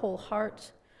with our whole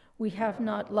heart. We have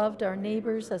not loved our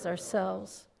neighbors as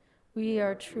ourselves. We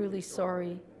are truly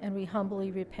sorry, and we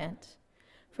humbly repent.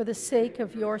 For the sake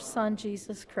of your Son,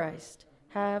 Jesus Christ,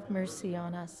 have mercy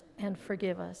on us and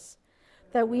forgive us,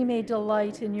 that we may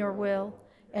delight in your will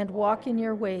and walk in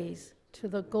your ways to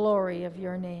the glory of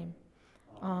your name.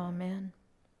 Amen.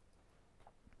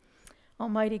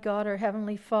 Almighty God, our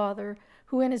Heavenly Father,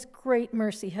 who in his great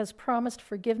mercy has promised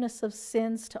forgiveness of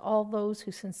sins to all those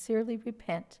who sincerely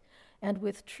repent and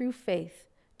with true faith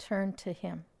turn to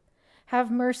him. Have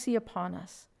mercy upon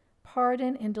us,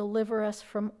 pardon and deliver us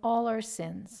from all our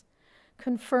sins,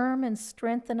 confirm and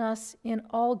strengthen us in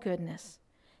all goodness,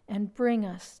 and bring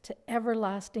us to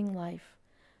everlasting life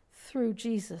through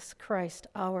Jesus Christ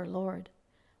our Lord.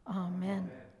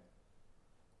 Amen.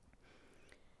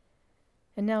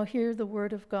 And now hear the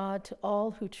word of God to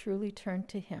all who truly turn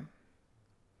to him.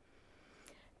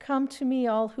 Come to me,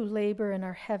 all who labor and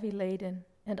are heavy laden,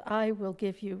 and I will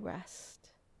give you rest.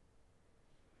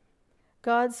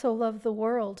 God so loved the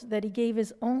world that he gave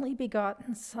his only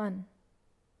begotten Son,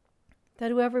 that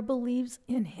whoever believes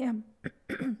in him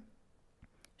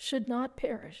should not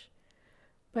perish,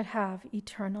 but have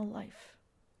eternal life.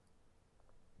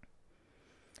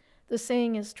 The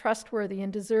saying is trustworthy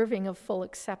and deserving of full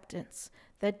acceptance,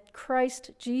 that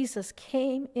Christ Jesus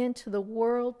came into the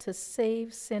world to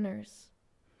save sinners.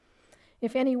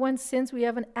 If anyone sins, we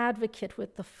have an advocate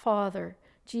with the Father,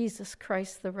 Jesus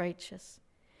Christ the righteous.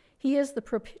 He is the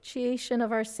propitiation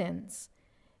of our sins,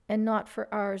 and not for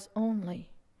ours only,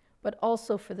 but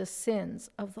also for the sins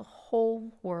of the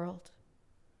whole world.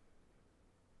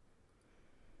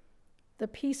 The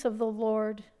peace of the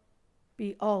Lord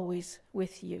be always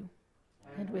with you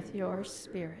and with your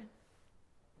spirit.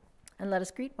 And let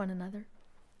us greet one another.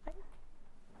 Hi.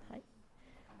 Hi.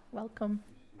 Welcome.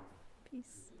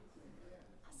 Peace.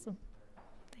 Awesome.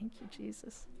 Thank you,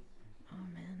 Jesus.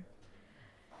 Amen.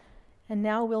 And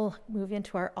now we'll move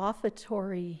into our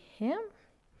offertory hymn,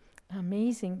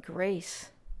 Amazing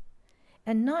Grace.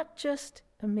 And not just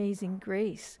Amazing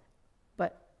Grace,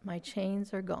 but My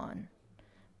Chains Are Gone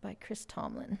by Chris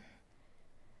Tomlin.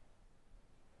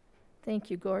 Thank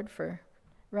you, Gord, for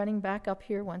running back up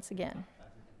here once again.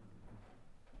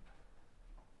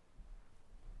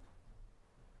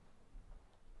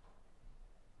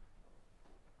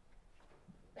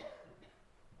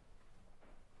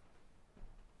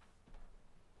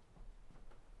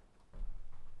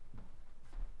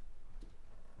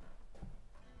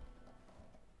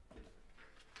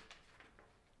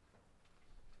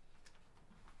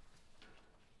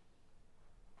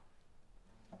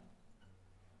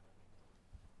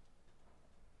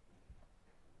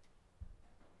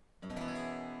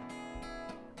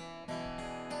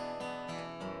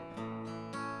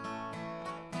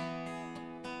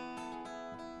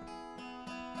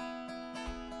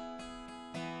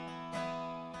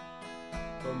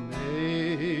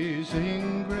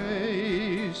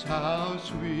 how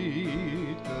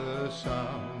sweet the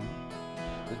sound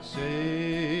that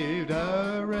saved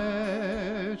a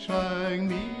wretch like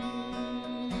me.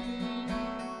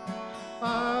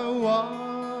 I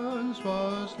once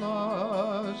was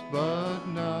lost, but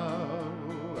now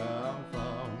am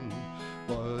found,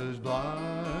 was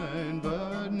blind,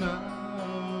 but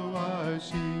now I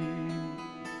see.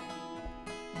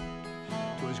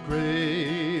 'Twas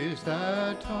grace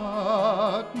that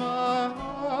taught my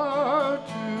heart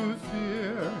to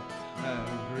fear, and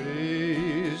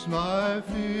grace my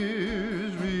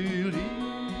fears relieve.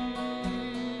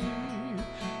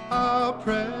 How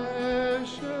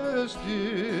precious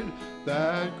did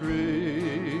that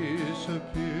grace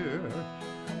appear,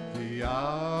 the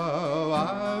hour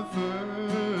I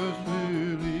first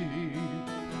believed.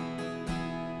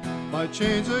 My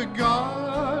chains are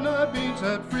gone, I've been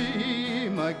set free.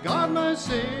 My God, my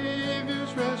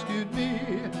Savior's rescued me,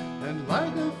 and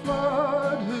like the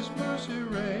flood, His mercy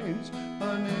reigns,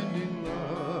 unending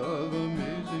love,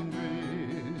 amazing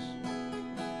grace.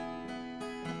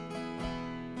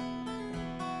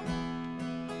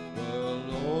 The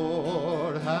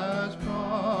Lord has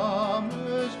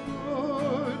promised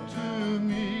good to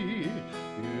me,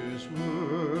 His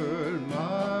word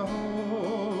my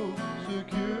hope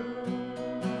secure.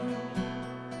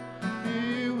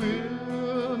 He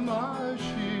will my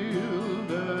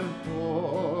shield and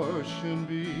portion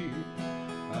be,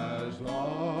 as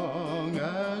long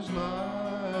as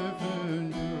life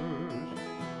endures.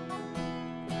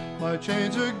 My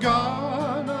chains are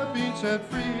gone, I've been set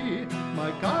free.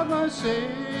 My God, my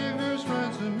Savior's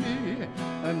ransomed me,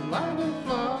 and like the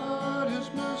flood, His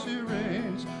mercy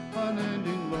reigns,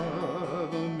 unending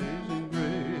love, amazing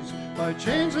grace. My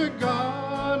chains are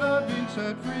gone, I've been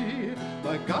set free.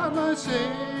 My God, my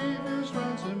Savior's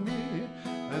ransomed me,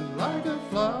 and like a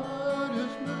flood,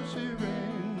 His mercy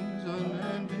reigns,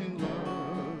 unending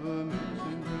love,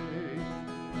 amazing grace.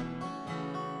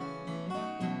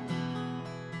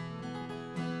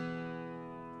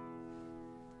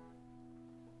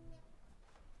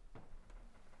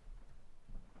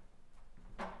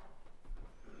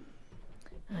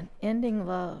 Unending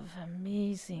love,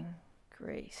 amazing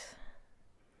grace.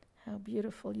 How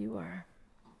beautiful you are.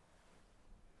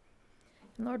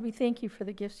 And Lord, we thank you for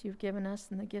the gifts you've given us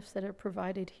and the gifts that are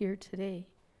provided here today.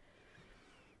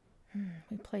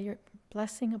 We pray your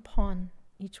blessing upon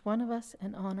each one of us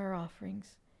and on our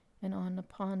offerings and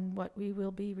upon what we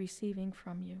will be receiving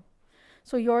from you.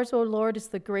 So yours, O Lord, is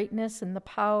the greatness and the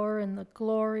power and the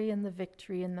glory and the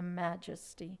victory and the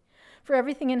majesty. For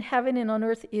everything in heaven and on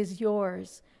earth is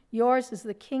yours. Yours is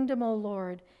the kingdom, O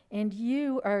Lord, and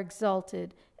you are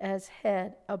exalted as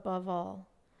head above all.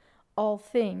 All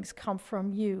things come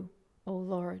from you, O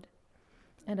Lord,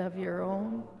 and of your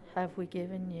own have we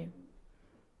given you.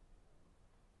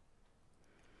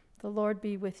 The Lord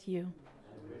be with you.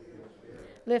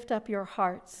 Lift up your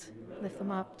hearts. Lift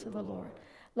them up to the Lord.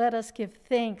 Let us give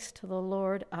thanks to the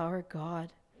Lord our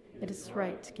God. It is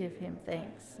right to give him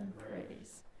thanks and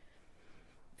praise.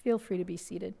 Feel free to be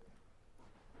seated.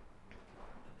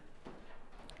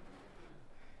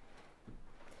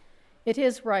 It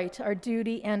is right, our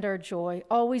duty and our joy,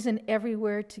 always and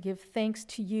everywhere to give thanks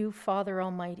to you, Father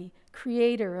Almighty,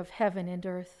 creator of heaven and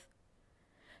earth.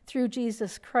 Through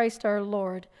Jesus Christ our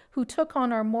Lord, who took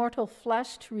on our mortal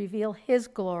flesh to reveal his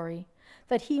glory,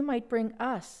 that he might bring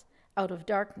us out of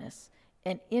darkness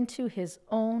and into his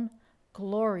own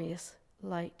glorious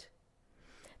light.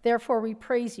 Therefore we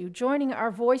praise you, joining our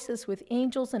voices with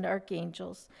angels and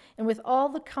archangels, and with all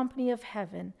the company of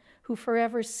heaven, who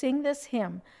forever sing this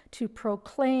hymn to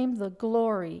proclaim the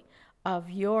glory of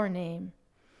your name.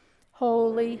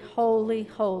 Holy, holy,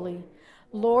 holy,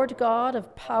 Lord God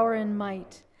of power and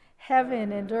might,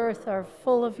 heaven and earth are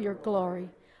full of your glory.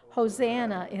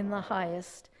 Hosanna in the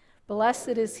highest. Blessed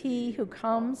is he who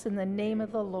comes in the name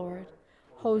of the Lord.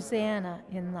 Hosanna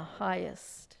in the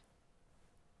highest.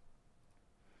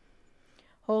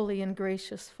 Holy and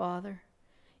gracious Father,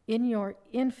 in your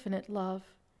infinite love,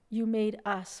 you made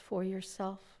us for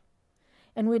yourself.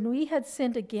 And when we had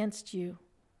sinned against you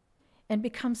and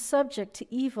become subject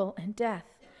to evil and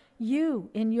death, you,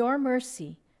 in your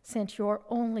mercy, sent your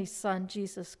only Son,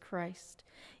 Jesus Christ,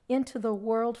 into the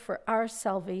world for our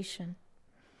salvation.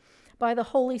 By the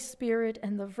Holy Spirit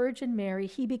and the Virgin Mary,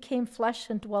 he became flesh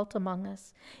and dwelt among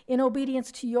us. In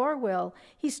obedience to your will,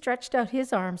 he stretched out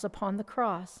his arms upon the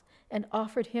cross and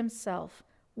offered himself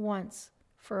once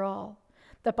for all,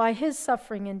 that by his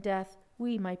suffering and death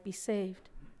we might be saved.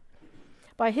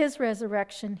 By his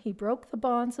resurrection, he broke the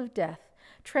bonds of death,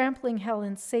 trampling hell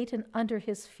and Satan under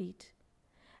his feet.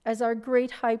 As our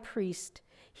great high priest,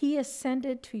 he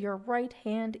ascended to your right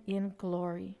hand in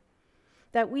glory,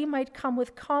 that we might come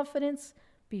with confidence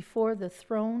before the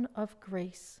throne of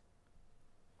grace.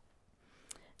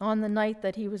 On the night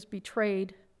that he was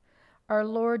betrayed, our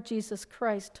Lord Jesus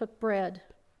Christ took bread,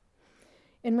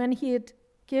 and when he had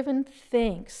given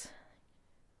thanks,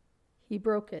 he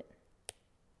broke it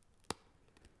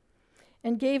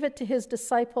and gave it to his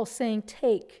disciples, saying,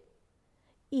 "Take,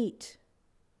 eat.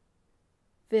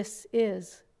 This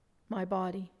is my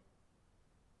body,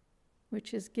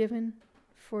 which is given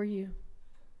for you.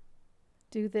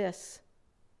 Do this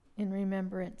in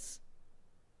remembrance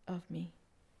of me."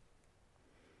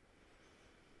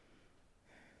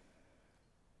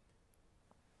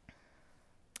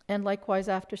 And likewise,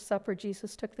 after supper,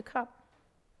 Jesus took the cup.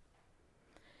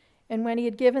 And when he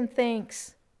had given thanks,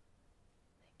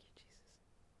 thank you,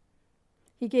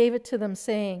 Jesus, he gave it to them,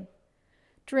 saying,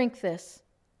 "Drink this,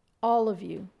 all of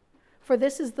you, for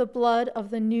this is the blood of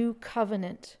the new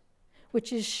covenant,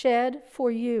 which is shed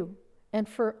for you and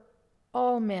for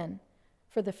all men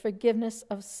for the forgiveness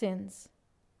of sins.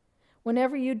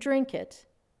 Whenever you drink it,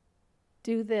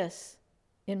 do this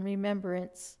in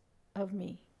remembrance of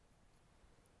me."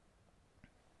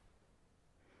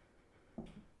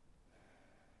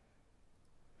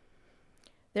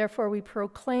 Therefore, we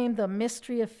proclaim the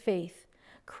mystery of faith.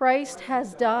 Christ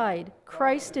has died.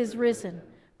 Christ is risen.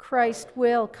 Christ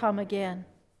will come again.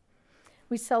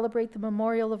 We celebrate the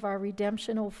memorial of our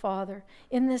redemption, O Father,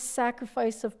 in this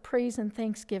sacrifice of praise and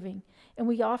thanksgiving, and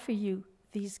we offer you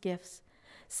these gifts.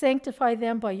 Sanctify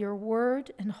them by your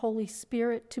word and Holy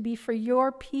Spirit to be for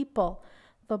your people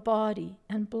the body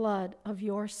and blood of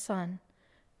your Son,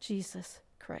 Jesus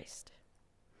Christ.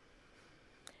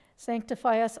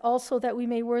 Sanctify us also that we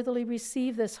may worthily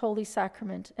receive this holy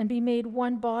sacrament and be made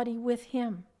one body with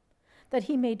him, that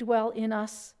he may dwell in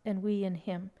us and we in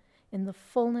him. In the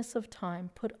fullness of time,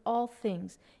 put all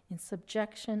things in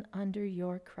subjection under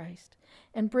your Christ,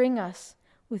 and bring us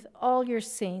with all your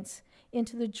saints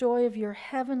into the joy of your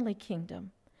heavenly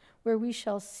kingdom, where we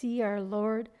shall see our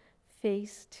Lord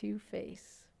face to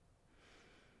face.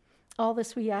 All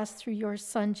this we ask through your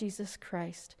Son, Jesus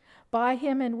Christ. By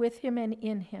him and with him and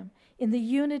in him, in the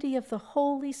unity of the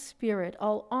Holy Spirit,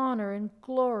 all honor and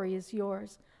glory is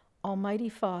yours, Almighty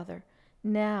Father,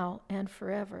 now and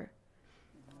forever.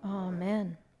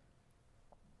 Amen.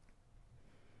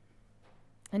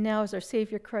 And now, as our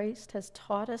Savior Christ has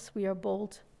taught us, we are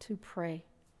bold to pray.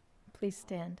 Please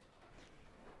stand.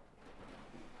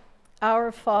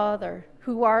 Our Father,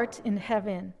 who art in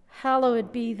heaven,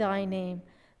 hallowed be thy name.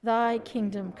 Thy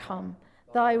kingdom come.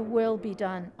 Thy will be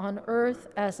done on earth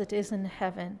as it is in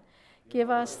heaven. Give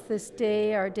us this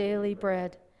day our daily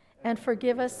bread, and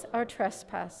forgive us our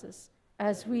trespasses,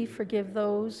 as we forgive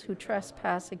those who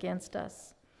trespass against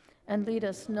us. And lead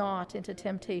us not into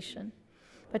temptation,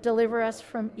 but deliver us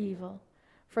from evil.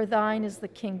 For thine is the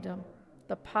kingdom,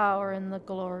 the power, and the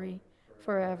glory,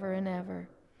 forever and ever.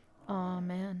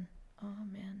 Amen.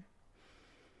 Amen.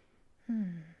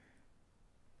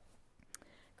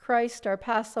 Christ, our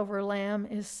Passover lamb,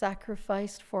 is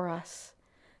sacrificed for us.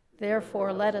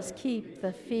 Therefore, let us keep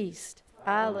the feast.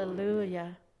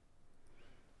 Alleluia.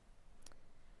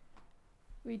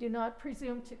 We do not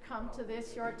presume to come to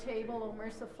this, your table, O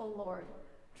merciful Lord,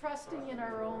 trusting in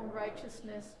our own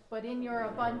righteousness, but in your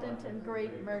abundant and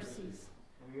great mercies.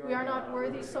 We are not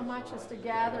worthy so much as to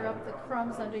gather up the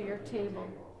crumbs under your table,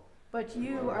 but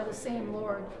you are the same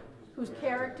Lord, whose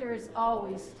character is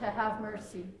always to have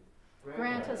mercy.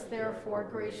 Grant us, therefore,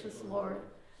 gracious Lord,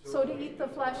 so to eat the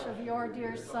flesh of your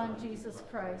dear Son, Jesus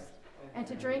Christ, and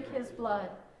to drink his blood,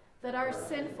 that our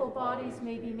sinful bodies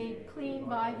may be made clean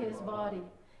by his body,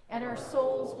 and our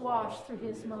souls washed through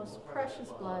his most precious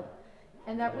blood,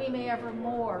 and that we may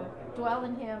evermore dwell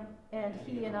in him and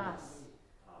he in us.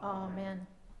 Amen.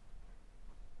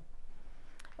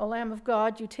 O Lamb of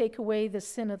God, you take away the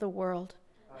sin of the world.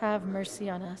 Have mercy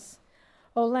on us.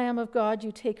 O Lamb of God,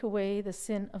 you take away the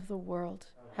sin of the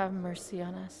world. Have mercy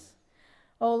on us.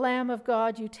 O Lamb of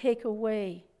God, you take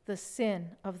away the sin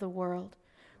of the world.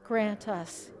 Grant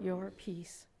us your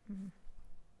peace.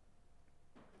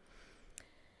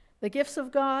 The gifts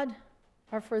of God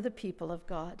are for the people of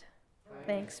God.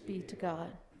 Thanks be to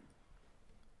God.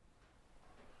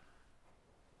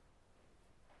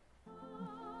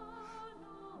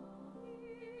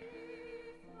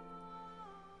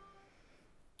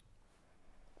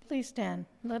 Please stand.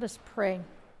 Let us pray.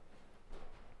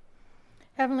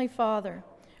 Heavenly Father,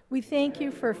 we thank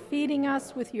you for feeding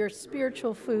us with your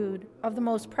spiritual food of the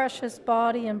most precious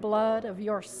body and blood of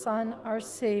your Son, our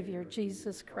Savior,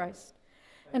 Jesus Christ,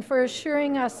 and for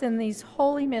assuring us in these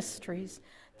holy mysteries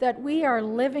that we are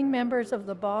living members of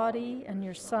the body and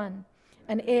your Son,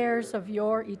 and heirs of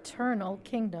your eternal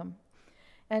kingdom.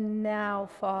 And now,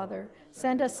 Father,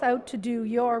 send us out to do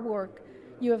your work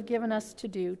you have given us to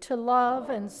do, to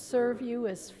love and serve you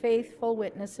as faithful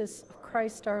witnesses of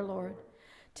Christ our Lord.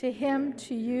 To him,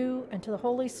 to you, and to the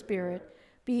Holy Spirit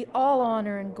be all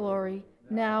honor and glory,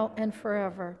 now and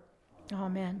forever.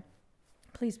 Amen.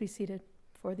 Please be seated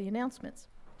for the announcements.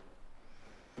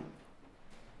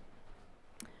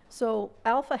 So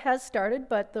Alpha has started,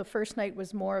 but the first night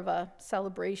was more of a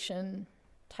celebration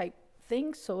type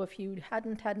thing. So if you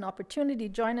hadn't had an opportunity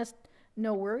to join us,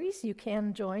 no worries. You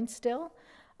can join still.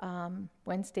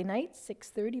 Wednesday night,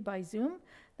 6:30 by Zoom.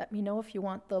 Let me know if you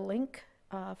want the link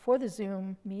for the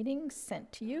Zoom meeting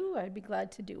sent to you. I'd be glad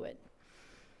to do it.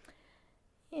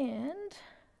 And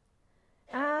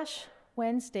Ash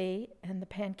Wednesday and the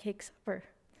pancake supper.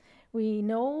 We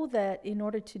know that in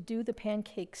order to do the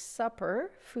pancake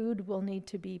supper, food will need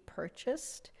to be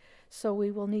purchased. So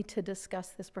we will need to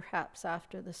discuss this perhaps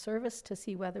after the service to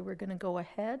see whether we're going to go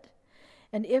ahead.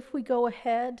 And if we go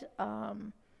ahead,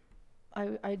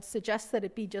 I'd suggest that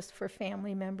it be just for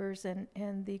family members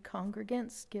and the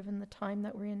congregants, given the time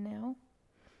that we're in now.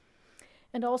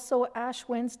 And also Ash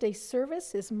Wednesday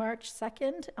service is March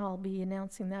 2nd. I'll be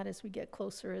announcing that as we get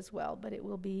closer as well, but it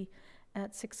will be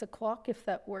at 6 o'clock if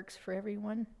that works for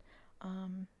everyone.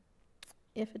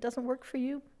 If it doesn't work for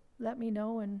you, let me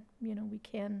know, and we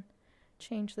can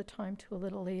change the time to a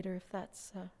little later if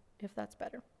that's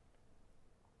better.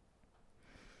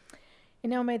 And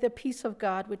now may the peace of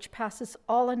God, which passes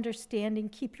all understanding,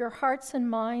 keep your hearts and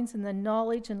minds in the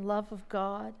knowledge and love of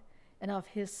God and of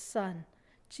his Son,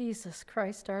 Jesus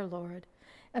Christ our Lord.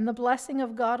 And the blessing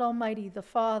of God Almighty, the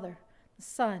Father, the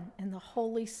Son, and the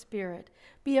Holy Spirit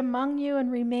be among you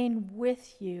and remain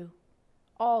with you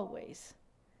always.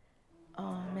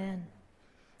 Amen.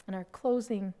 And our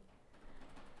closing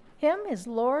hymn is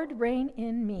Lord, Reign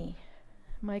in Me.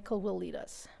 Michael will lead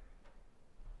us.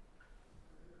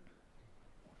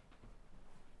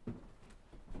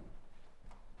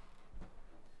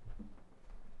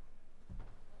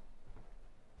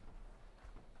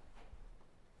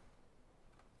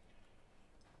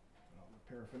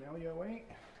 Paraphernalia away.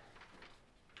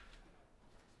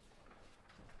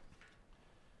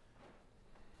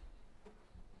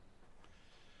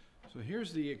 So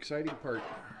here's the exciting part.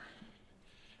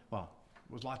 Well,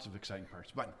 it was lots of exciting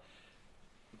parts, but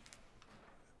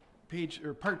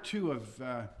part 2 of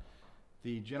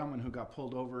the gentleman who got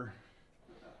pulled over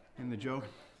in the joke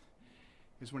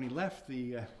is when he left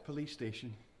the police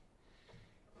station,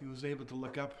 he was able to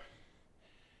look up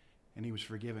and he was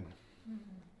forgiven. Mm-hmm.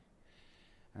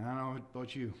 And I don't know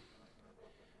about you,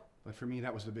 but for me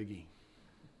that was the biggie.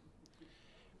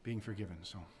 Being forgiven.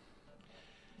 So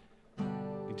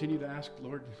continue to ask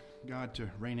Lord God to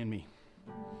reign in me.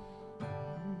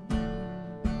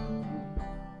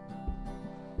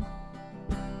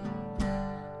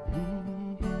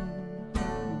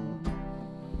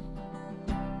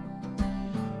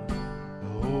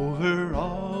 Over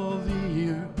all the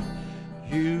earth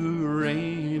you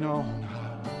reign on high.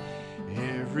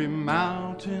 Every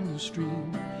mountain,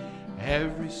 stream,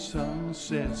 every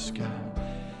sunset sky.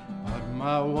 But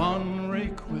my one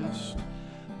request,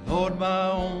 Lord,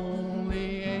 my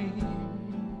only aim,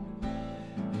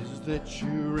 is that you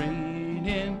reign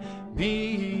in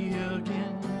me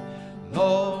again.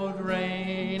 Lord,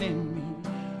 reign in me,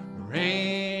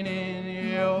 reign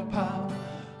in your power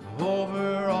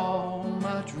over all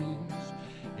my dreams.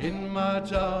 In my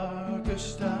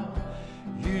darkest hour,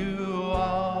 you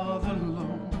are the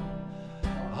Lord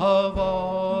of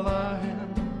all I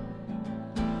am.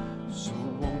 So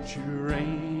won't you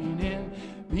reign in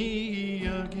me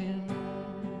again?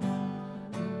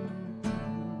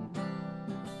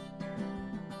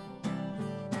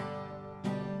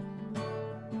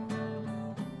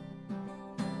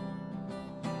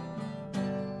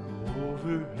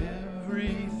 Over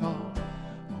every thought,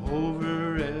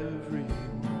 over every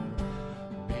word,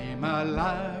 may my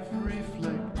life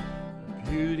reflect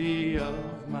the beauty of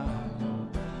my Lord.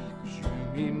 'Cause you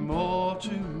mean more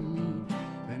to me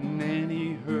than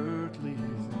any earthly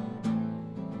thing.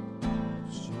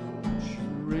 So won't you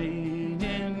reign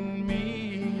in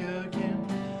me again?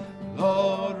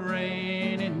 Lord,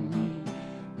 reign in me,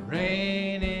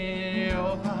 reign in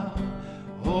your power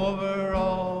over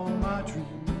all my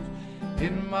dreams.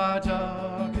 In my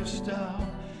darkest hour,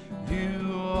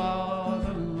 you are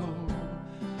the Lord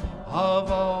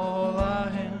of all I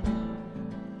am.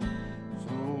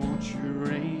 So won't you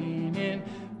reign in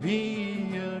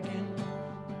me again?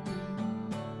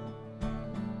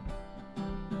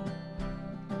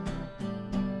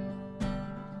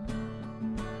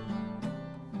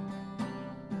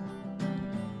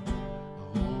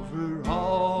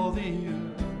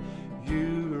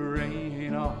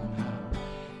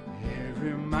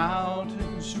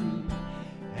 mountain stream,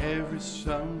 every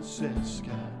sunset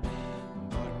sky.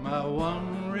 But my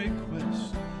one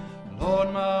request,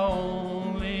 Lord, my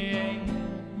only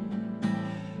aim,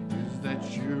 is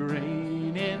that you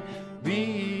reign in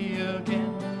me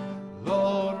again.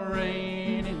 Lord,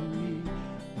 reign in me,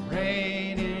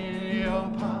 reign in your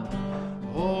power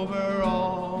over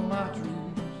all my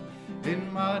dreams.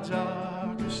 In my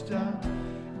darkest hour,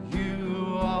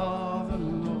 you are the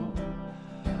Lord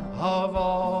of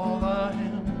all I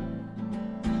am.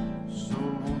 So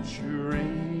won't you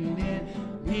reign in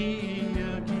me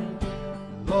again?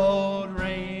 Lord,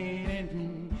 reign in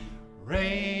me,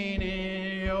 reign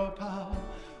in your power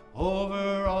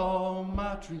over all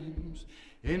my dreams.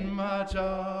 In my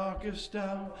darkest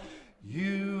hour,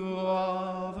 you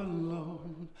are the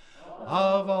Lord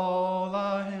of all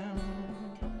I am.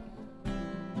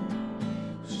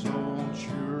 So won't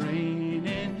you reign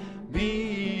in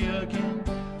me again?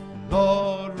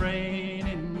 Lord, reign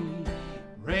in me,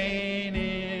 reign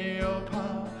in your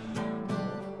power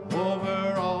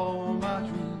over all my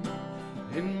dreams.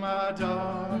 In my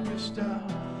darkest hour,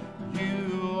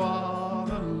 you are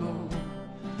the Lord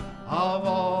of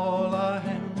all I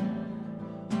am.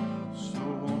 So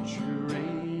won't you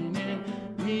reign in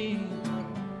me?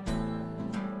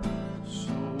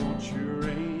 So won't you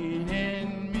reign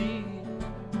in me?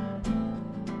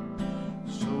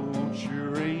 So won't you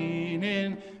reign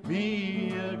in me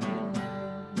again?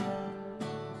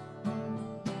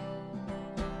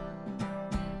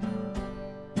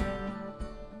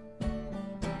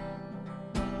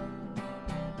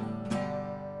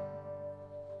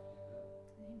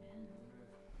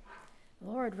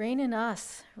 Lord, reign in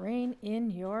us, reign in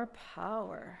your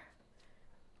power.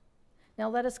 Now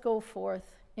let us go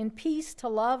forth in peace to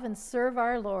love and serve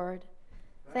our Lord.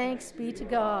 Thanks be to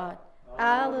God.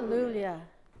 Alleluia.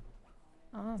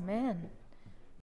 Amen.